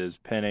 is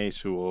Penei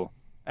Sewell.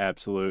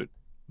 Absolute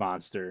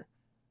monster.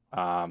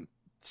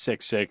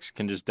 6'6",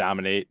 can just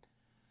dominate.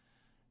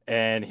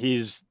 And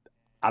he's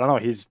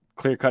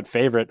clear-cut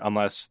favorite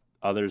unless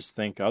others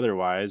think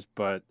otherwise.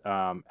 But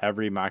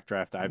every mock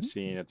draft I've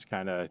seen, it's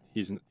kind of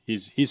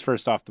he's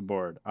first off the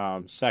board.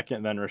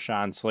 Second, then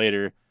Rashawn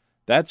Slater.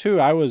 That's who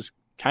I was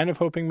kind of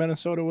hoping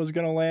Minnesota was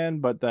going to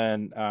land. But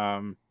then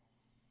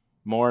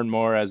more and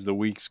more as the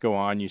weeks go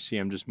on, you see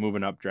him just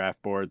moving up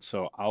draft boards.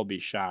 So I'll be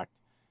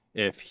shocked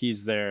if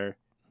he's there.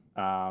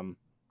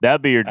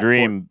 That'd be your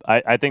dream.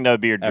 I think that would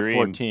be your dream.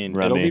 At 14.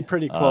 Remy. It'll be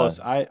pretty close.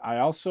 I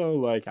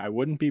also I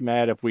wouldn't be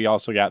mad if we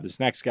also got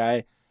this next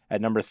guy at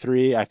number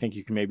 3. I think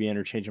you can maybe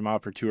interchange him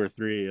out for 2 or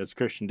 3. It's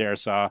Christian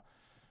Darrisaw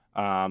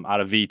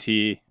out of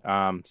VT.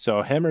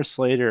 So him or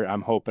Slater,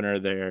 I'm hoping are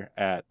there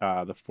at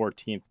the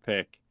 14th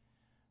pick.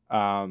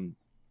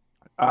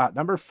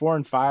 Number 4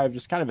 and 5,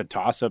 just kind of a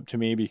toss-up to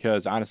me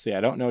because honestly,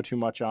 I don't know too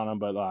much on him,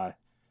 but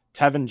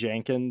Tevin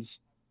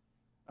Jenkins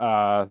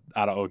out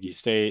of Okie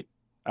State.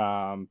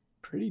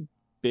 Pretty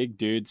big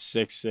dude,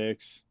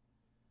 6'6",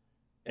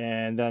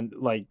 and then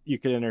you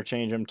could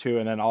interchange them too.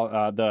 And then all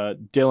the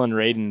Dylan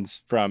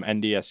Radins from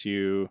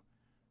NDSU,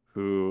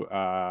 who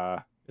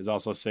is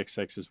also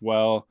 6'6" as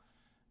well.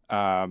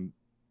 I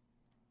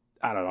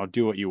don't know,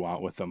 do what you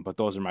want with them, but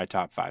those are my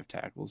top 5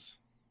 tackles.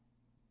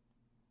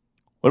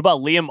 What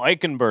about Liam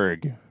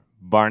Eichenberg,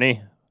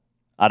 Barney,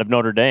 out of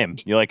Notre Dame?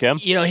 You like him?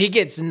 He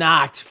gets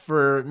knocked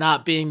for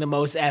not being the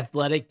most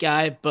athletic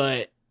guy,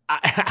 but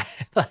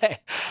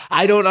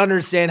I don't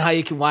understand how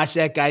you can watch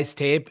that guy's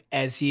tape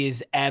as he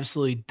is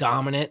absolutely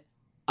dominant.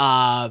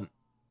 I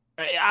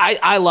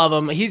love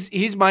him.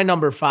 He's my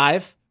number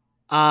 5.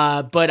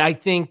 But I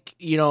think,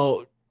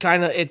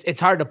 kind of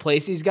it's hard to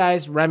place these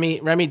guys.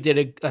 Remy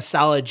did a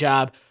solid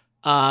job.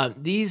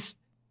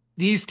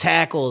 These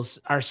tackles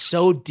are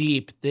so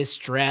deep this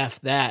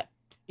draft that,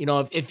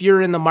 if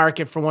you're in the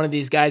market for one of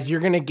these guys, you're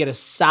going to get a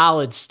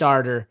solid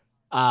starter,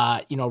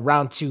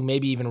 round 2,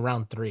 maybe even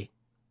round 3.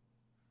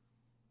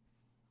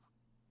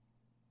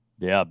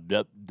 Yeah,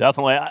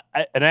 definitely.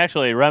 And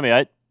actually, Remy,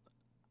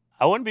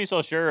 I wouldn't be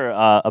so sure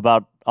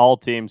about all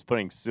teams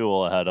putting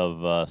Sewell ahead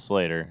of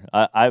Slater.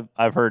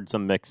 I've heard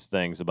some mixed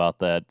things about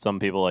that. Some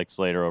people like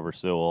Slater over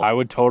Sewell. I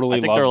would totally. I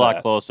think love they're a lot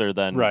that. closer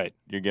than Right.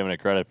 you're giving it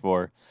credit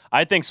for.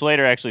 I think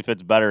Slater actually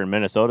fits better in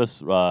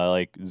Minnesota's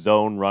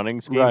zone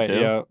running scheme Right, too.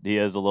 yeah. He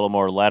has a little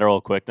more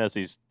lateral quickness.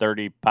 He's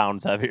 30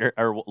 pounds heavier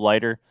or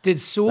lighter. Did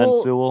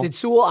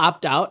Sewell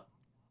opt out?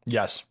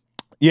 Yes.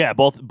 Yeah,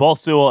 both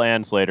Sewell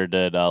and Slater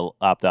did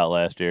opt out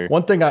last year.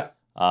 One thing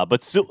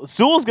But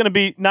Sewell's going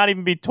to not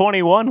even be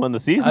 21 when the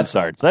season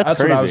starts. That's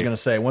crazy. what I was going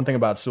to say. One thing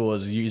about Sewell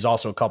is he's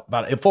also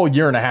about a full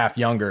year and a half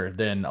younger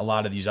than a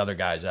lot of these other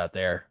guys out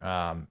there.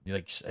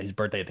 Like his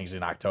birthday, I think, is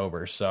in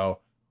October. So,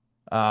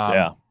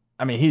 yeah.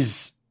 I mean,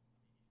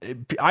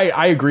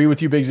 I agree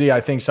with you, Big Z.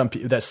 I think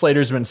that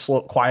Slater's been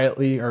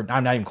quietly, or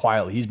I'm not even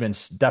quietly. He's been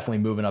definitely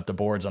moving up the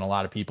boards on a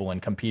lot of people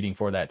and competing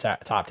for that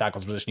top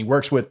tackles position. He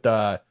works with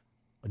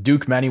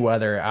Duke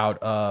Manyweather out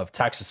of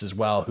Texas as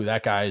well, who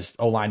that guy's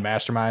O-line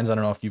masterminds. I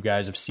don't know if you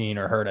guys have seen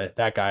or heard of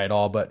that guy at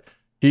all, but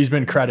he's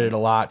been credited a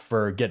lot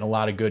for getting a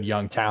lot of good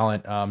young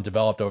talent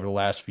developed over the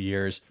last few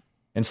years.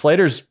 And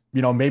Slater's,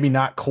 maybe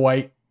not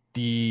quite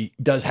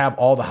does have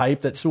all the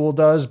hype that Sewell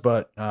does,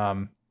 but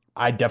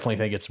I definitely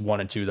think it's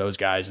 1 and 2, those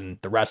guys, and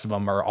the rest of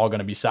them are all going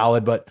to be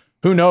solid. But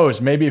who knows?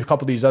 Maybe a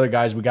couple of these other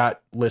guys we got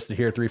listed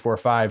here, 3, 4,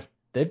 5,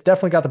 they've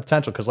definitely got the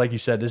potential because, like you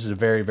said, this is a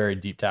very, very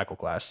deep tackle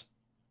class.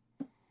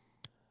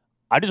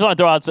 I just want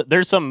to throw out,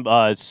 there's some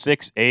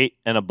 6'8"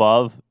 and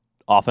above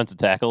offensive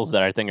tackles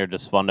that I think are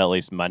just fun to at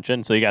least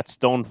mention. So you got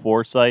Stone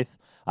Forsyth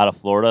out of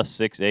Florida,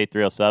 6'8",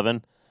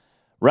 307.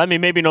 Remy,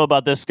 maybe know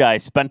about this guy,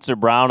 Spencer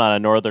Brown out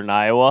of Northern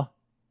Iowa,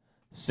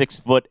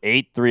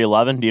 6'8",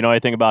 311. Do you know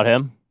anything about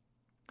him?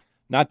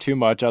 Not too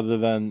much, other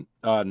than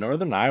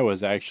Northern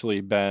Iowa's actually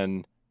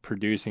been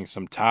producing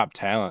some top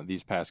talent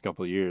these past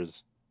couple of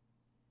years.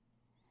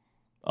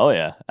 Oh,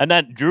 yeah. And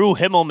then Drew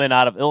Himmelman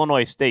out of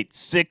Illinois State,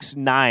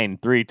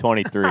 6'9",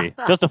 323.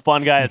 Just a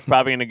fun guy that's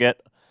probably going to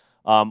get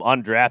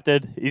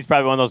undrafted. He's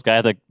probably one of those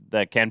guys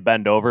that can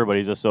bend over, but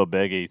he's just so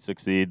big he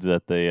succeeds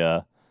at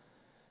the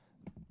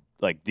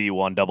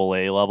D1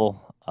 AA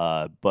level.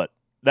 But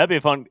that'd be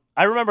fun.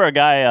 I remember a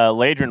guy,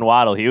 Ladron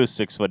Waddle, he was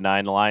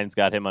 6'9". The Lions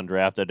got him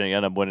undrafted, and he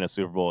ended up winning a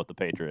Super Bowl with the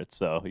Patriots.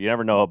 So you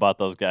never know about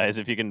those guys.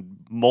 If you can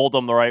mold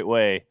them the right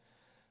way,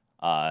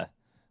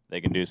 they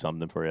can do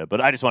something for you.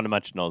 But I just wanted to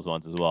mention those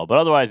ones as well. But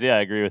otherwise, yeah,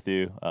 I agree with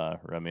you,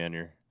 Remy, on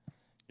your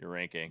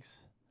rankings.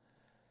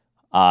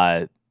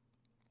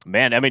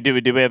 Man, I mean, do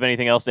we have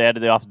anything else to add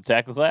to the offensive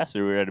tackle class,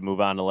 or are we ready to move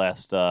on to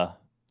last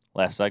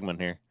segment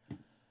here?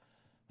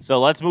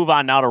 So let's move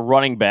on now to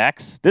running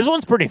backs. This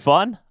one's pretty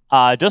fun.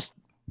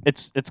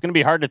 It's going to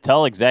be hard to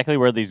tell exactly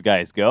where these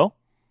guys go.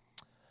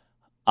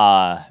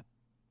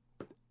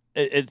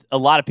 It's a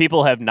lot of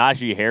people have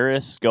Najee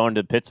Harris going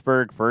to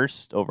Pittsburgh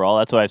first overall.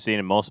 That's what I've seen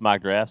in most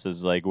mock drafts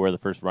is like where the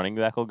first running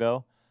back will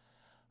go.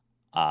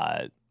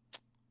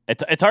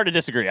 It's hard to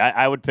disagree.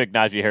 I would pick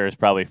Najee Harris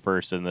probably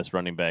first in this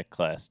running back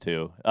class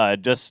too.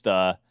 Just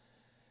a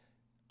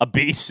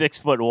beast,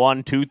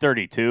 6'1",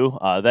 232.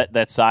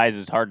 That size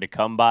is hard to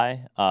come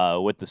by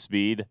with the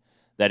speed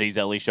that he's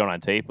at least shown on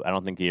tape. I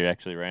don't think he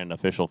actually ran an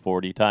official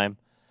 40 time.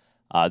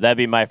 That'd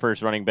be my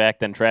first running back.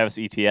 Then Travis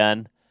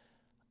Etienne.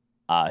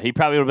 He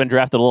probably would have been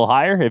drafted a little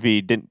higher if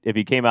he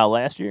came out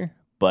last year.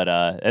 But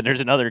and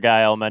there's another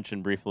guy I'll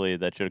mention briefly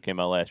that should have came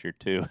out last year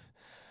too.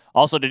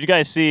 Also, did you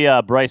guys see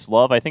Bryce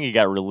Love? I think he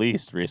got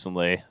released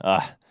recently.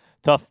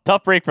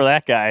 Tough break for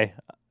that guy.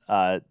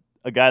 A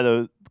guy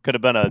that could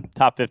have been a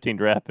top 15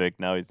 draft pick.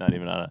 Now he's not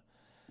even on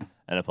an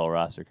NFL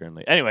roster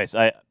currently. Anyways,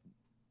 let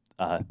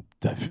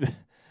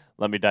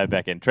me dive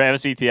back in.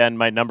 Travis Etienne,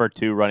 my number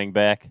 2 running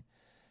back.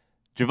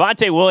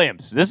 Javonte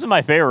Williams. This is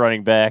my favorite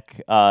running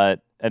back.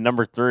 At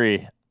number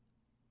 3,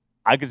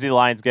 I could see the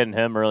Lions getting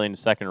him early in the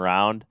second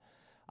round.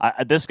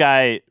 This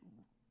guy,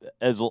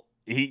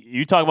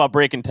 you talk about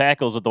breaking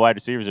tackles with the wide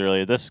receivers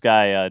earlier. This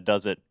guy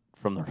does it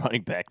from the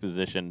running back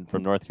position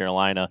from North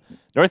Carolina.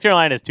 North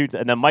Carolina has 2,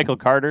 and then Michael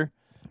Carter.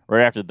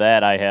 Right after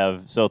that, I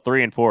have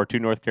 3 and 4, 2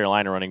 North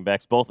Carolina running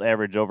backs. Both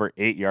averaged over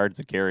 8 yards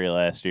a carry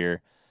last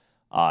year.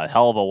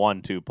 Hell of a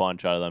 1-2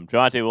 punch out of them.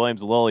 Javonte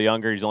Williams a little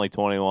younger. He's only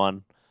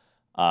 21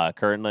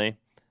 currently.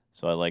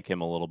 So I like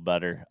him a little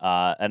better.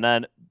 And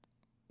then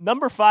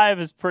number 5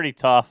 is pretty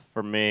tough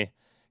for me.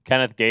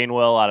 Kenneth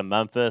Gainwell out of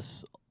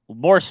Memphis.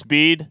 More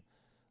speed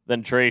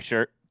than Trey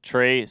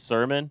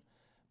Sermon.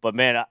 But,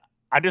 man,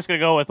 I'm just going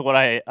to go with what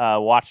I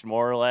watched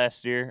more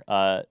last year.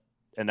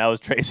 And that was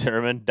Trey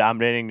Sermon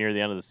dominating near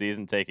the end of the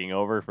season, taking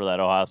over for that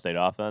Ohio State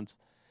offense.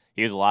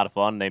 He was a lot of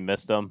fun. They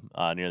missed him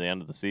near the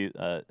end of the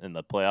season in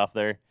the playoff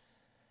there.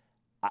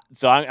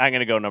 So I'm going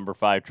to go number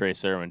 5, Trey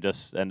Sermon.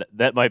 And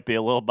that might be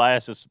a little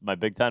biased, just my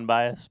Big Ten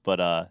bias,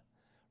 but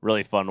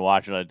really fun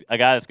watching a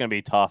guy that's going to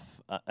be tough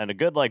and a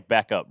good like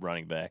backup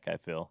running back. I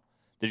feel.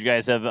 Did you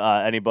guys have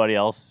anybody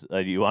else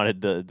you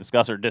wanted to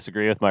discuss or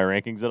disagree with my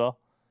rankings at all?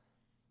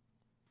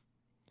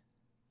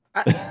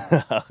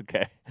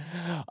 Okay.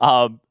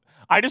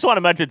 I just want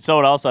to mention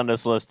someone else on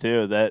this list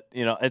too. That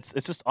it's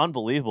just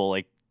unbelievable.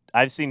 Like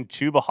I've seen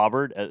Chuba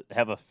Hubbard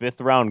have a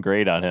 5th round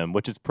grade on him,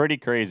 which is pretty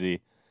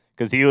crazy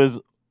because he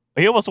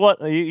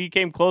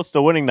came close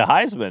to winning the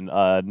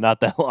Heisman not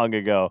that long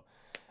ago,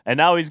 and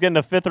now he's getting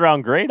a 5th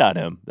round grade on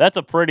him. That's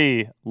a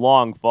pretty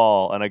long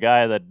fall, and a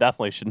guy that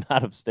definitely should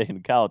not have stayed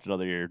in college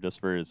another year just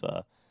for his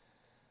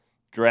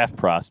draft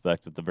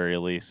prospects at the very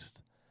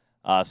least.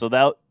 So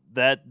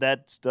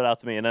that stood out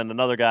to me. And then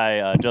another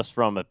guy, just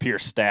from a pure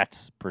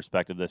stats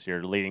perspective this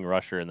year, leading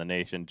rusher in the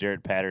nation,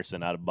 Jaret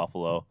Patterson out of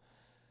Buffalo.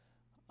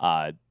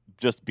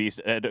 Just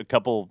had a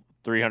couple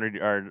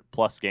 300-yard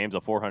plus games, a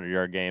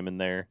 400-yard game in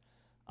there.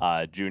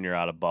 Junior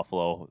out of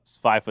Buffalo,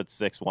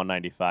 5'6",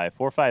 195,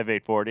 4'5",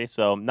 840.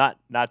 So not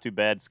too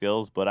bad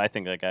skills, but I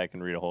think that guy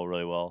can read a hole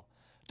really well.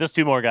 Just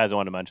 2 more guys I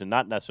want to mention,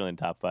 not necessarily in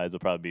top 5s. They'll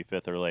probably be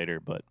 5th or later,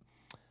 but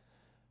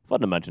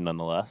fun to mention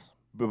nonetheless.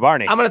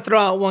 Barney, I'm going to throw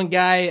out one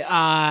guy.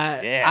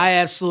 Yeah. I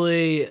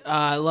absolutely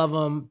love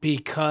him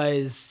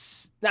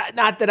because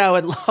not that I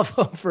would love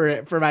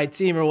him for my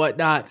team or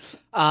whatnot.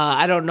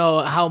 I don't know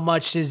how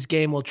much his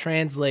game will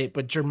translate,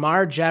 but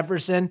Jermar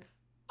Jefferson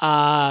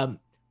out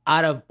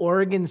of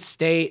Oregon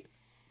State.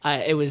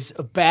 It was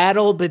a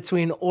battle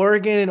between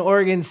Oregon and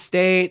Oregon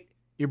State.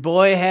 Your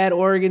boy had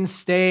Oregon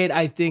State,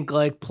 I think,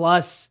 like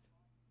plus,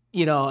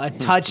 a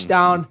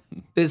touchdown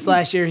this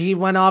last year. He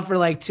went off for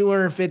like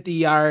 250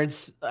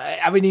 yards.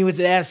 I mean, he was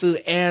an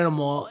absolute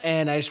animal,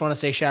 and I just want to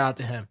say shout out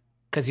to him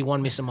because he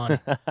won me some money.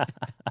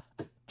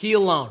 He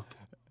alone.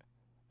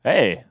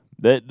 Hey,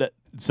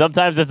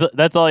 sometimes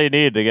that's all you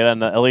need to get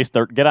on at least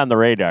get on the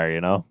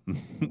radar.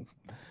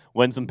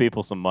 Win some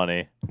people some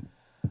money.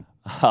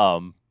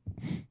 All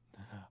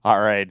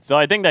right, so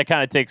I think that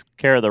kind of takes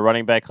care of the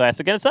running back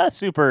class. Again, it's not a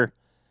super,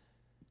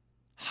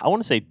 I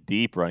want to say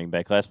deep running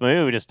back class, but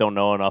maybe we just don't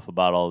know enough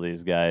about all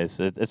these guys.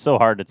 It's so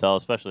hard to tell,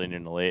 especially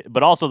in the late.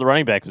 But also the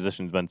running back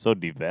position's been so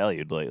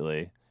devalued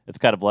lately. It's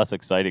kind of less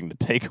exciting to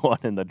take one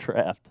in the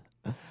draft.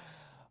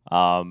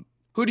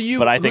 Who do you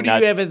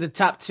have at the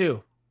top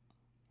 2?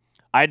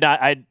 I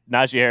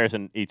Najee Harris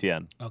and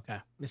ETN. Okay,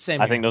 the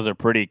same. I think those are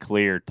pretty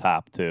clear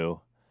top 2.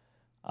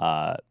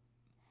 I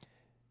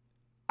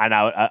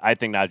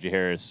think Najee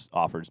Harris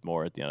offers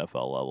more at the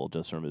NFL level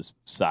just from his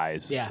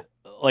size. Yeah,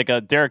 like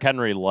a Derrick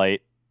Henry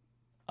light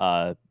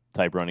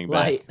type running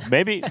back. Light.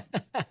 Maybe.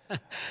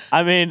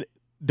 I mean,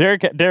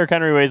 Derrick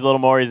Henry weighs a little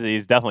more.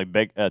 He's definitely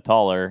big,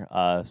 taller.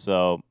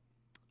 So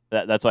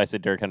that's why I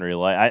said Derrick Henry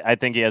light. I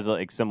think he has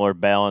like similar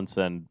balance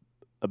and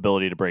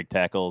ability to break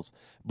tackles.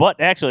 But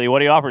actually,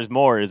 what he offers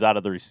more is out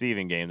of the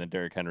receiving game than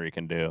Derrick Henry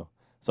can do.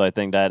 So I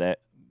think that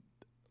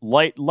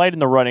light in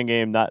the running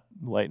game, not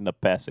light in the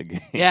passing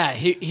game. Yeah,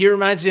 he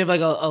reminds me of like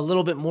a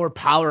little bit more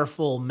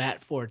powerful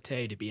Matt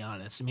Forte, to be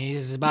honest. I mean,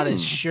 he's about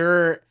as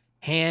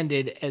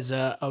sure-handed as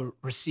a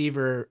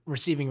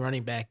receiving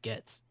running back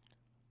gets.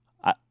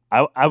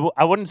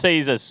 I wouldn't say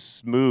he's as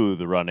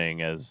smooth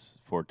running as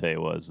Forte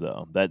was,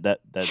 though.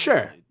 That's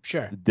sure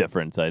the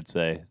difference, I'd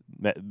say.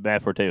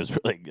 Matt Forte was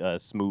really a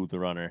smooth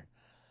runner.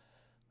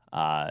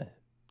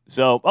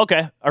 So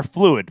okay, or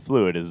fluid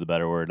is the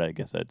better word, I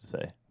guess I'd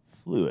say.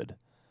 Fluid.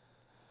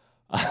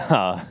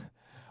 All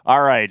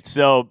right,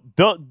 so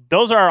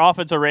those are our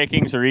offensive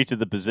rankings for each of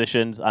the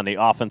positions on the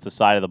offensive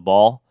side of the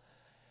ball.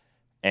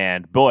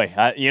 And boy,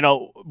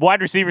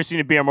 wide receivers seem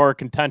to be a more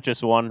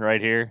contentious one right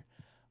here,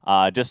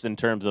 just in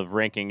terms of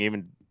ranking,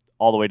 even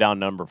all the way down to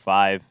number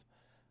 5.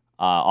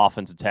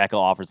 Offensive tackle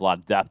offers a lot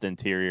of depth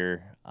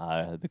interior.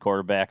 The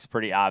quarterback's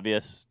pretty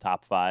obvious,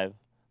 top 5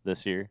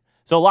 this year.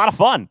 So a lot of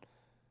fun,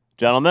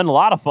 gentlemen, a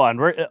lot of fun.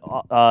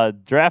 We're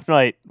draft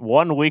night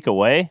 1 week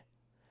away.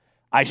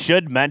 I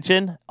should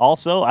mention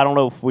also, I don't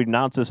know if we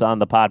announced this on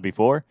the pod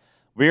before,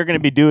 we are going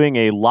to be doing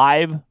a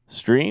live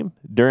stream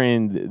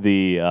during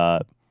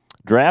the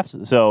drafts.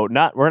 So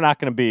we're not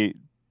going to be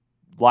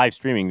live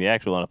streaming the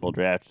actual NFL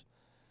draft.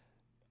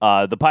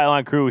 The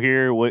Pylon crew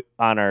here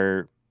on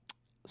our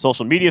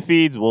social media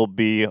feeds will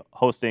be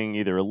hosting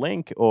either a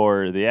link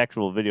or the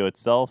actual video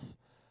itself.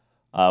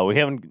 We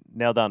haven't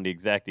nailed down the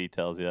exact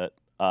details yet.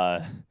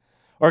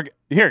 Or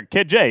here,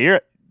 Kid J,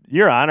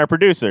 you're on, our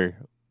producer.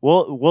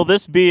 Will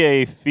this be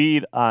a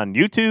feed on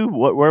YouTube?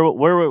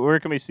 Where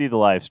can we see the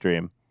live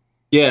stream?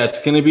 Yeah, it's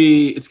gonna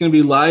be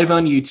live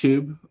on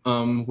YouTube.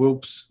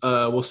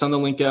 We'll send the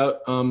link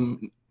out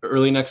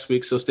early next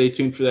week, so stay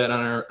tuned for that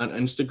on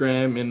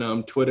Instagram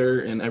and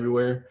Twitter and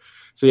everywhere.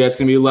 So yeah, it's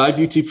gonna be a live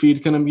YouTube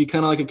feed. Gonna be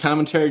kind of like a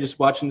commentary, just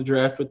watching the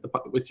draft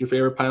with your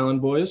favorite Pylon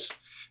boys,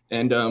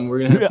 and we're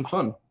gonna have some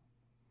fun.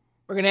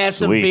 We're going to have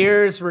some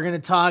beers. We're going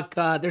to talk.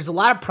 There's a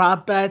lot of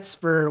prop bets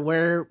for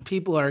where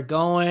people are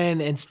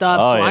going and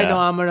stuff. So I know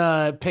I'm going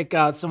to pick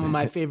out some of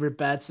my favorite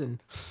bets,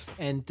 and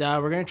we're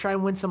going to try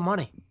and win some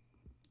money.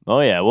 Oh,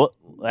 yeah. We'll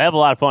have a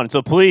lot of fun.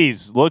 So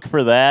please look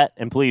for that,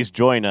 and please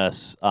join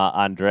us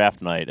on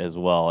draft night as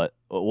well.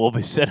 We'll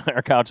be sitting on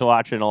our couch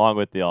watching along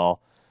with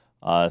y'all.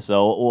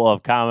 So we'll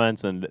have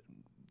comments and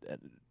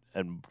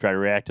try to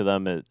react to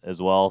them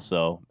as well.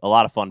 So a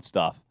lot of fun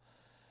stuff.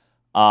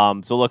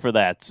 So look for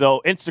that.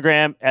 So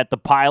Instagram at The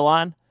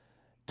Pylon,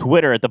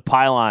 Twitter at The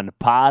Pylon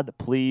Pod.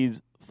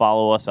 Please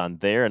follow us on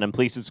there. And then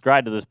please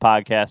subscribe to this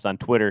podcast on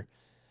Twitter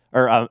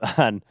or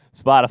on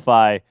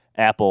Spotify,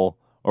 Apple,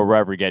 or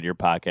wherever you get your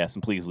podcasts.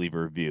 And please leave a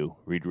review.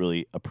 We'd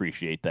really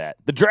appreciate that.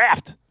 The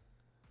draft,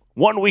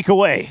 1 week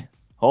away.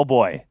 Oh,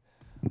 boy.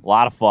 A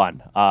lot of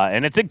fun.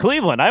 And it's in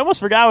Cleveland. I almost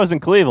forgot I was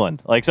in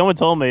Cleveland. Like, someone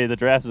told me the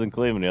draft is in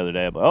Cleveland the other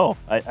day. But,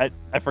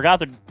 I forgot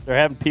that they're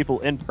having people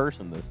in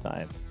person this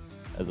time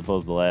as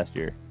opposed to last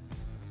year.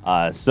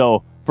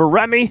 So, for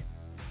Remy,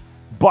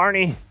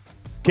 Barney,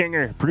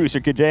 Kinger, producer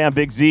Kid J, I'm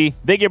Big Z.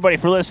 Thank you, everybody,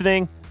 for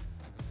listening.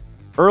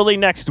 Early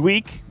next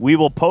week, we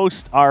will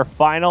post our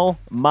final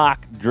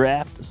mock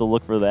draft, so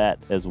look for that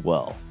as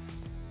well.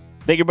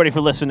 Thank you, everybody, for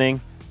listening,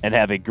 and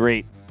have a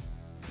great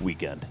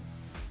weekend.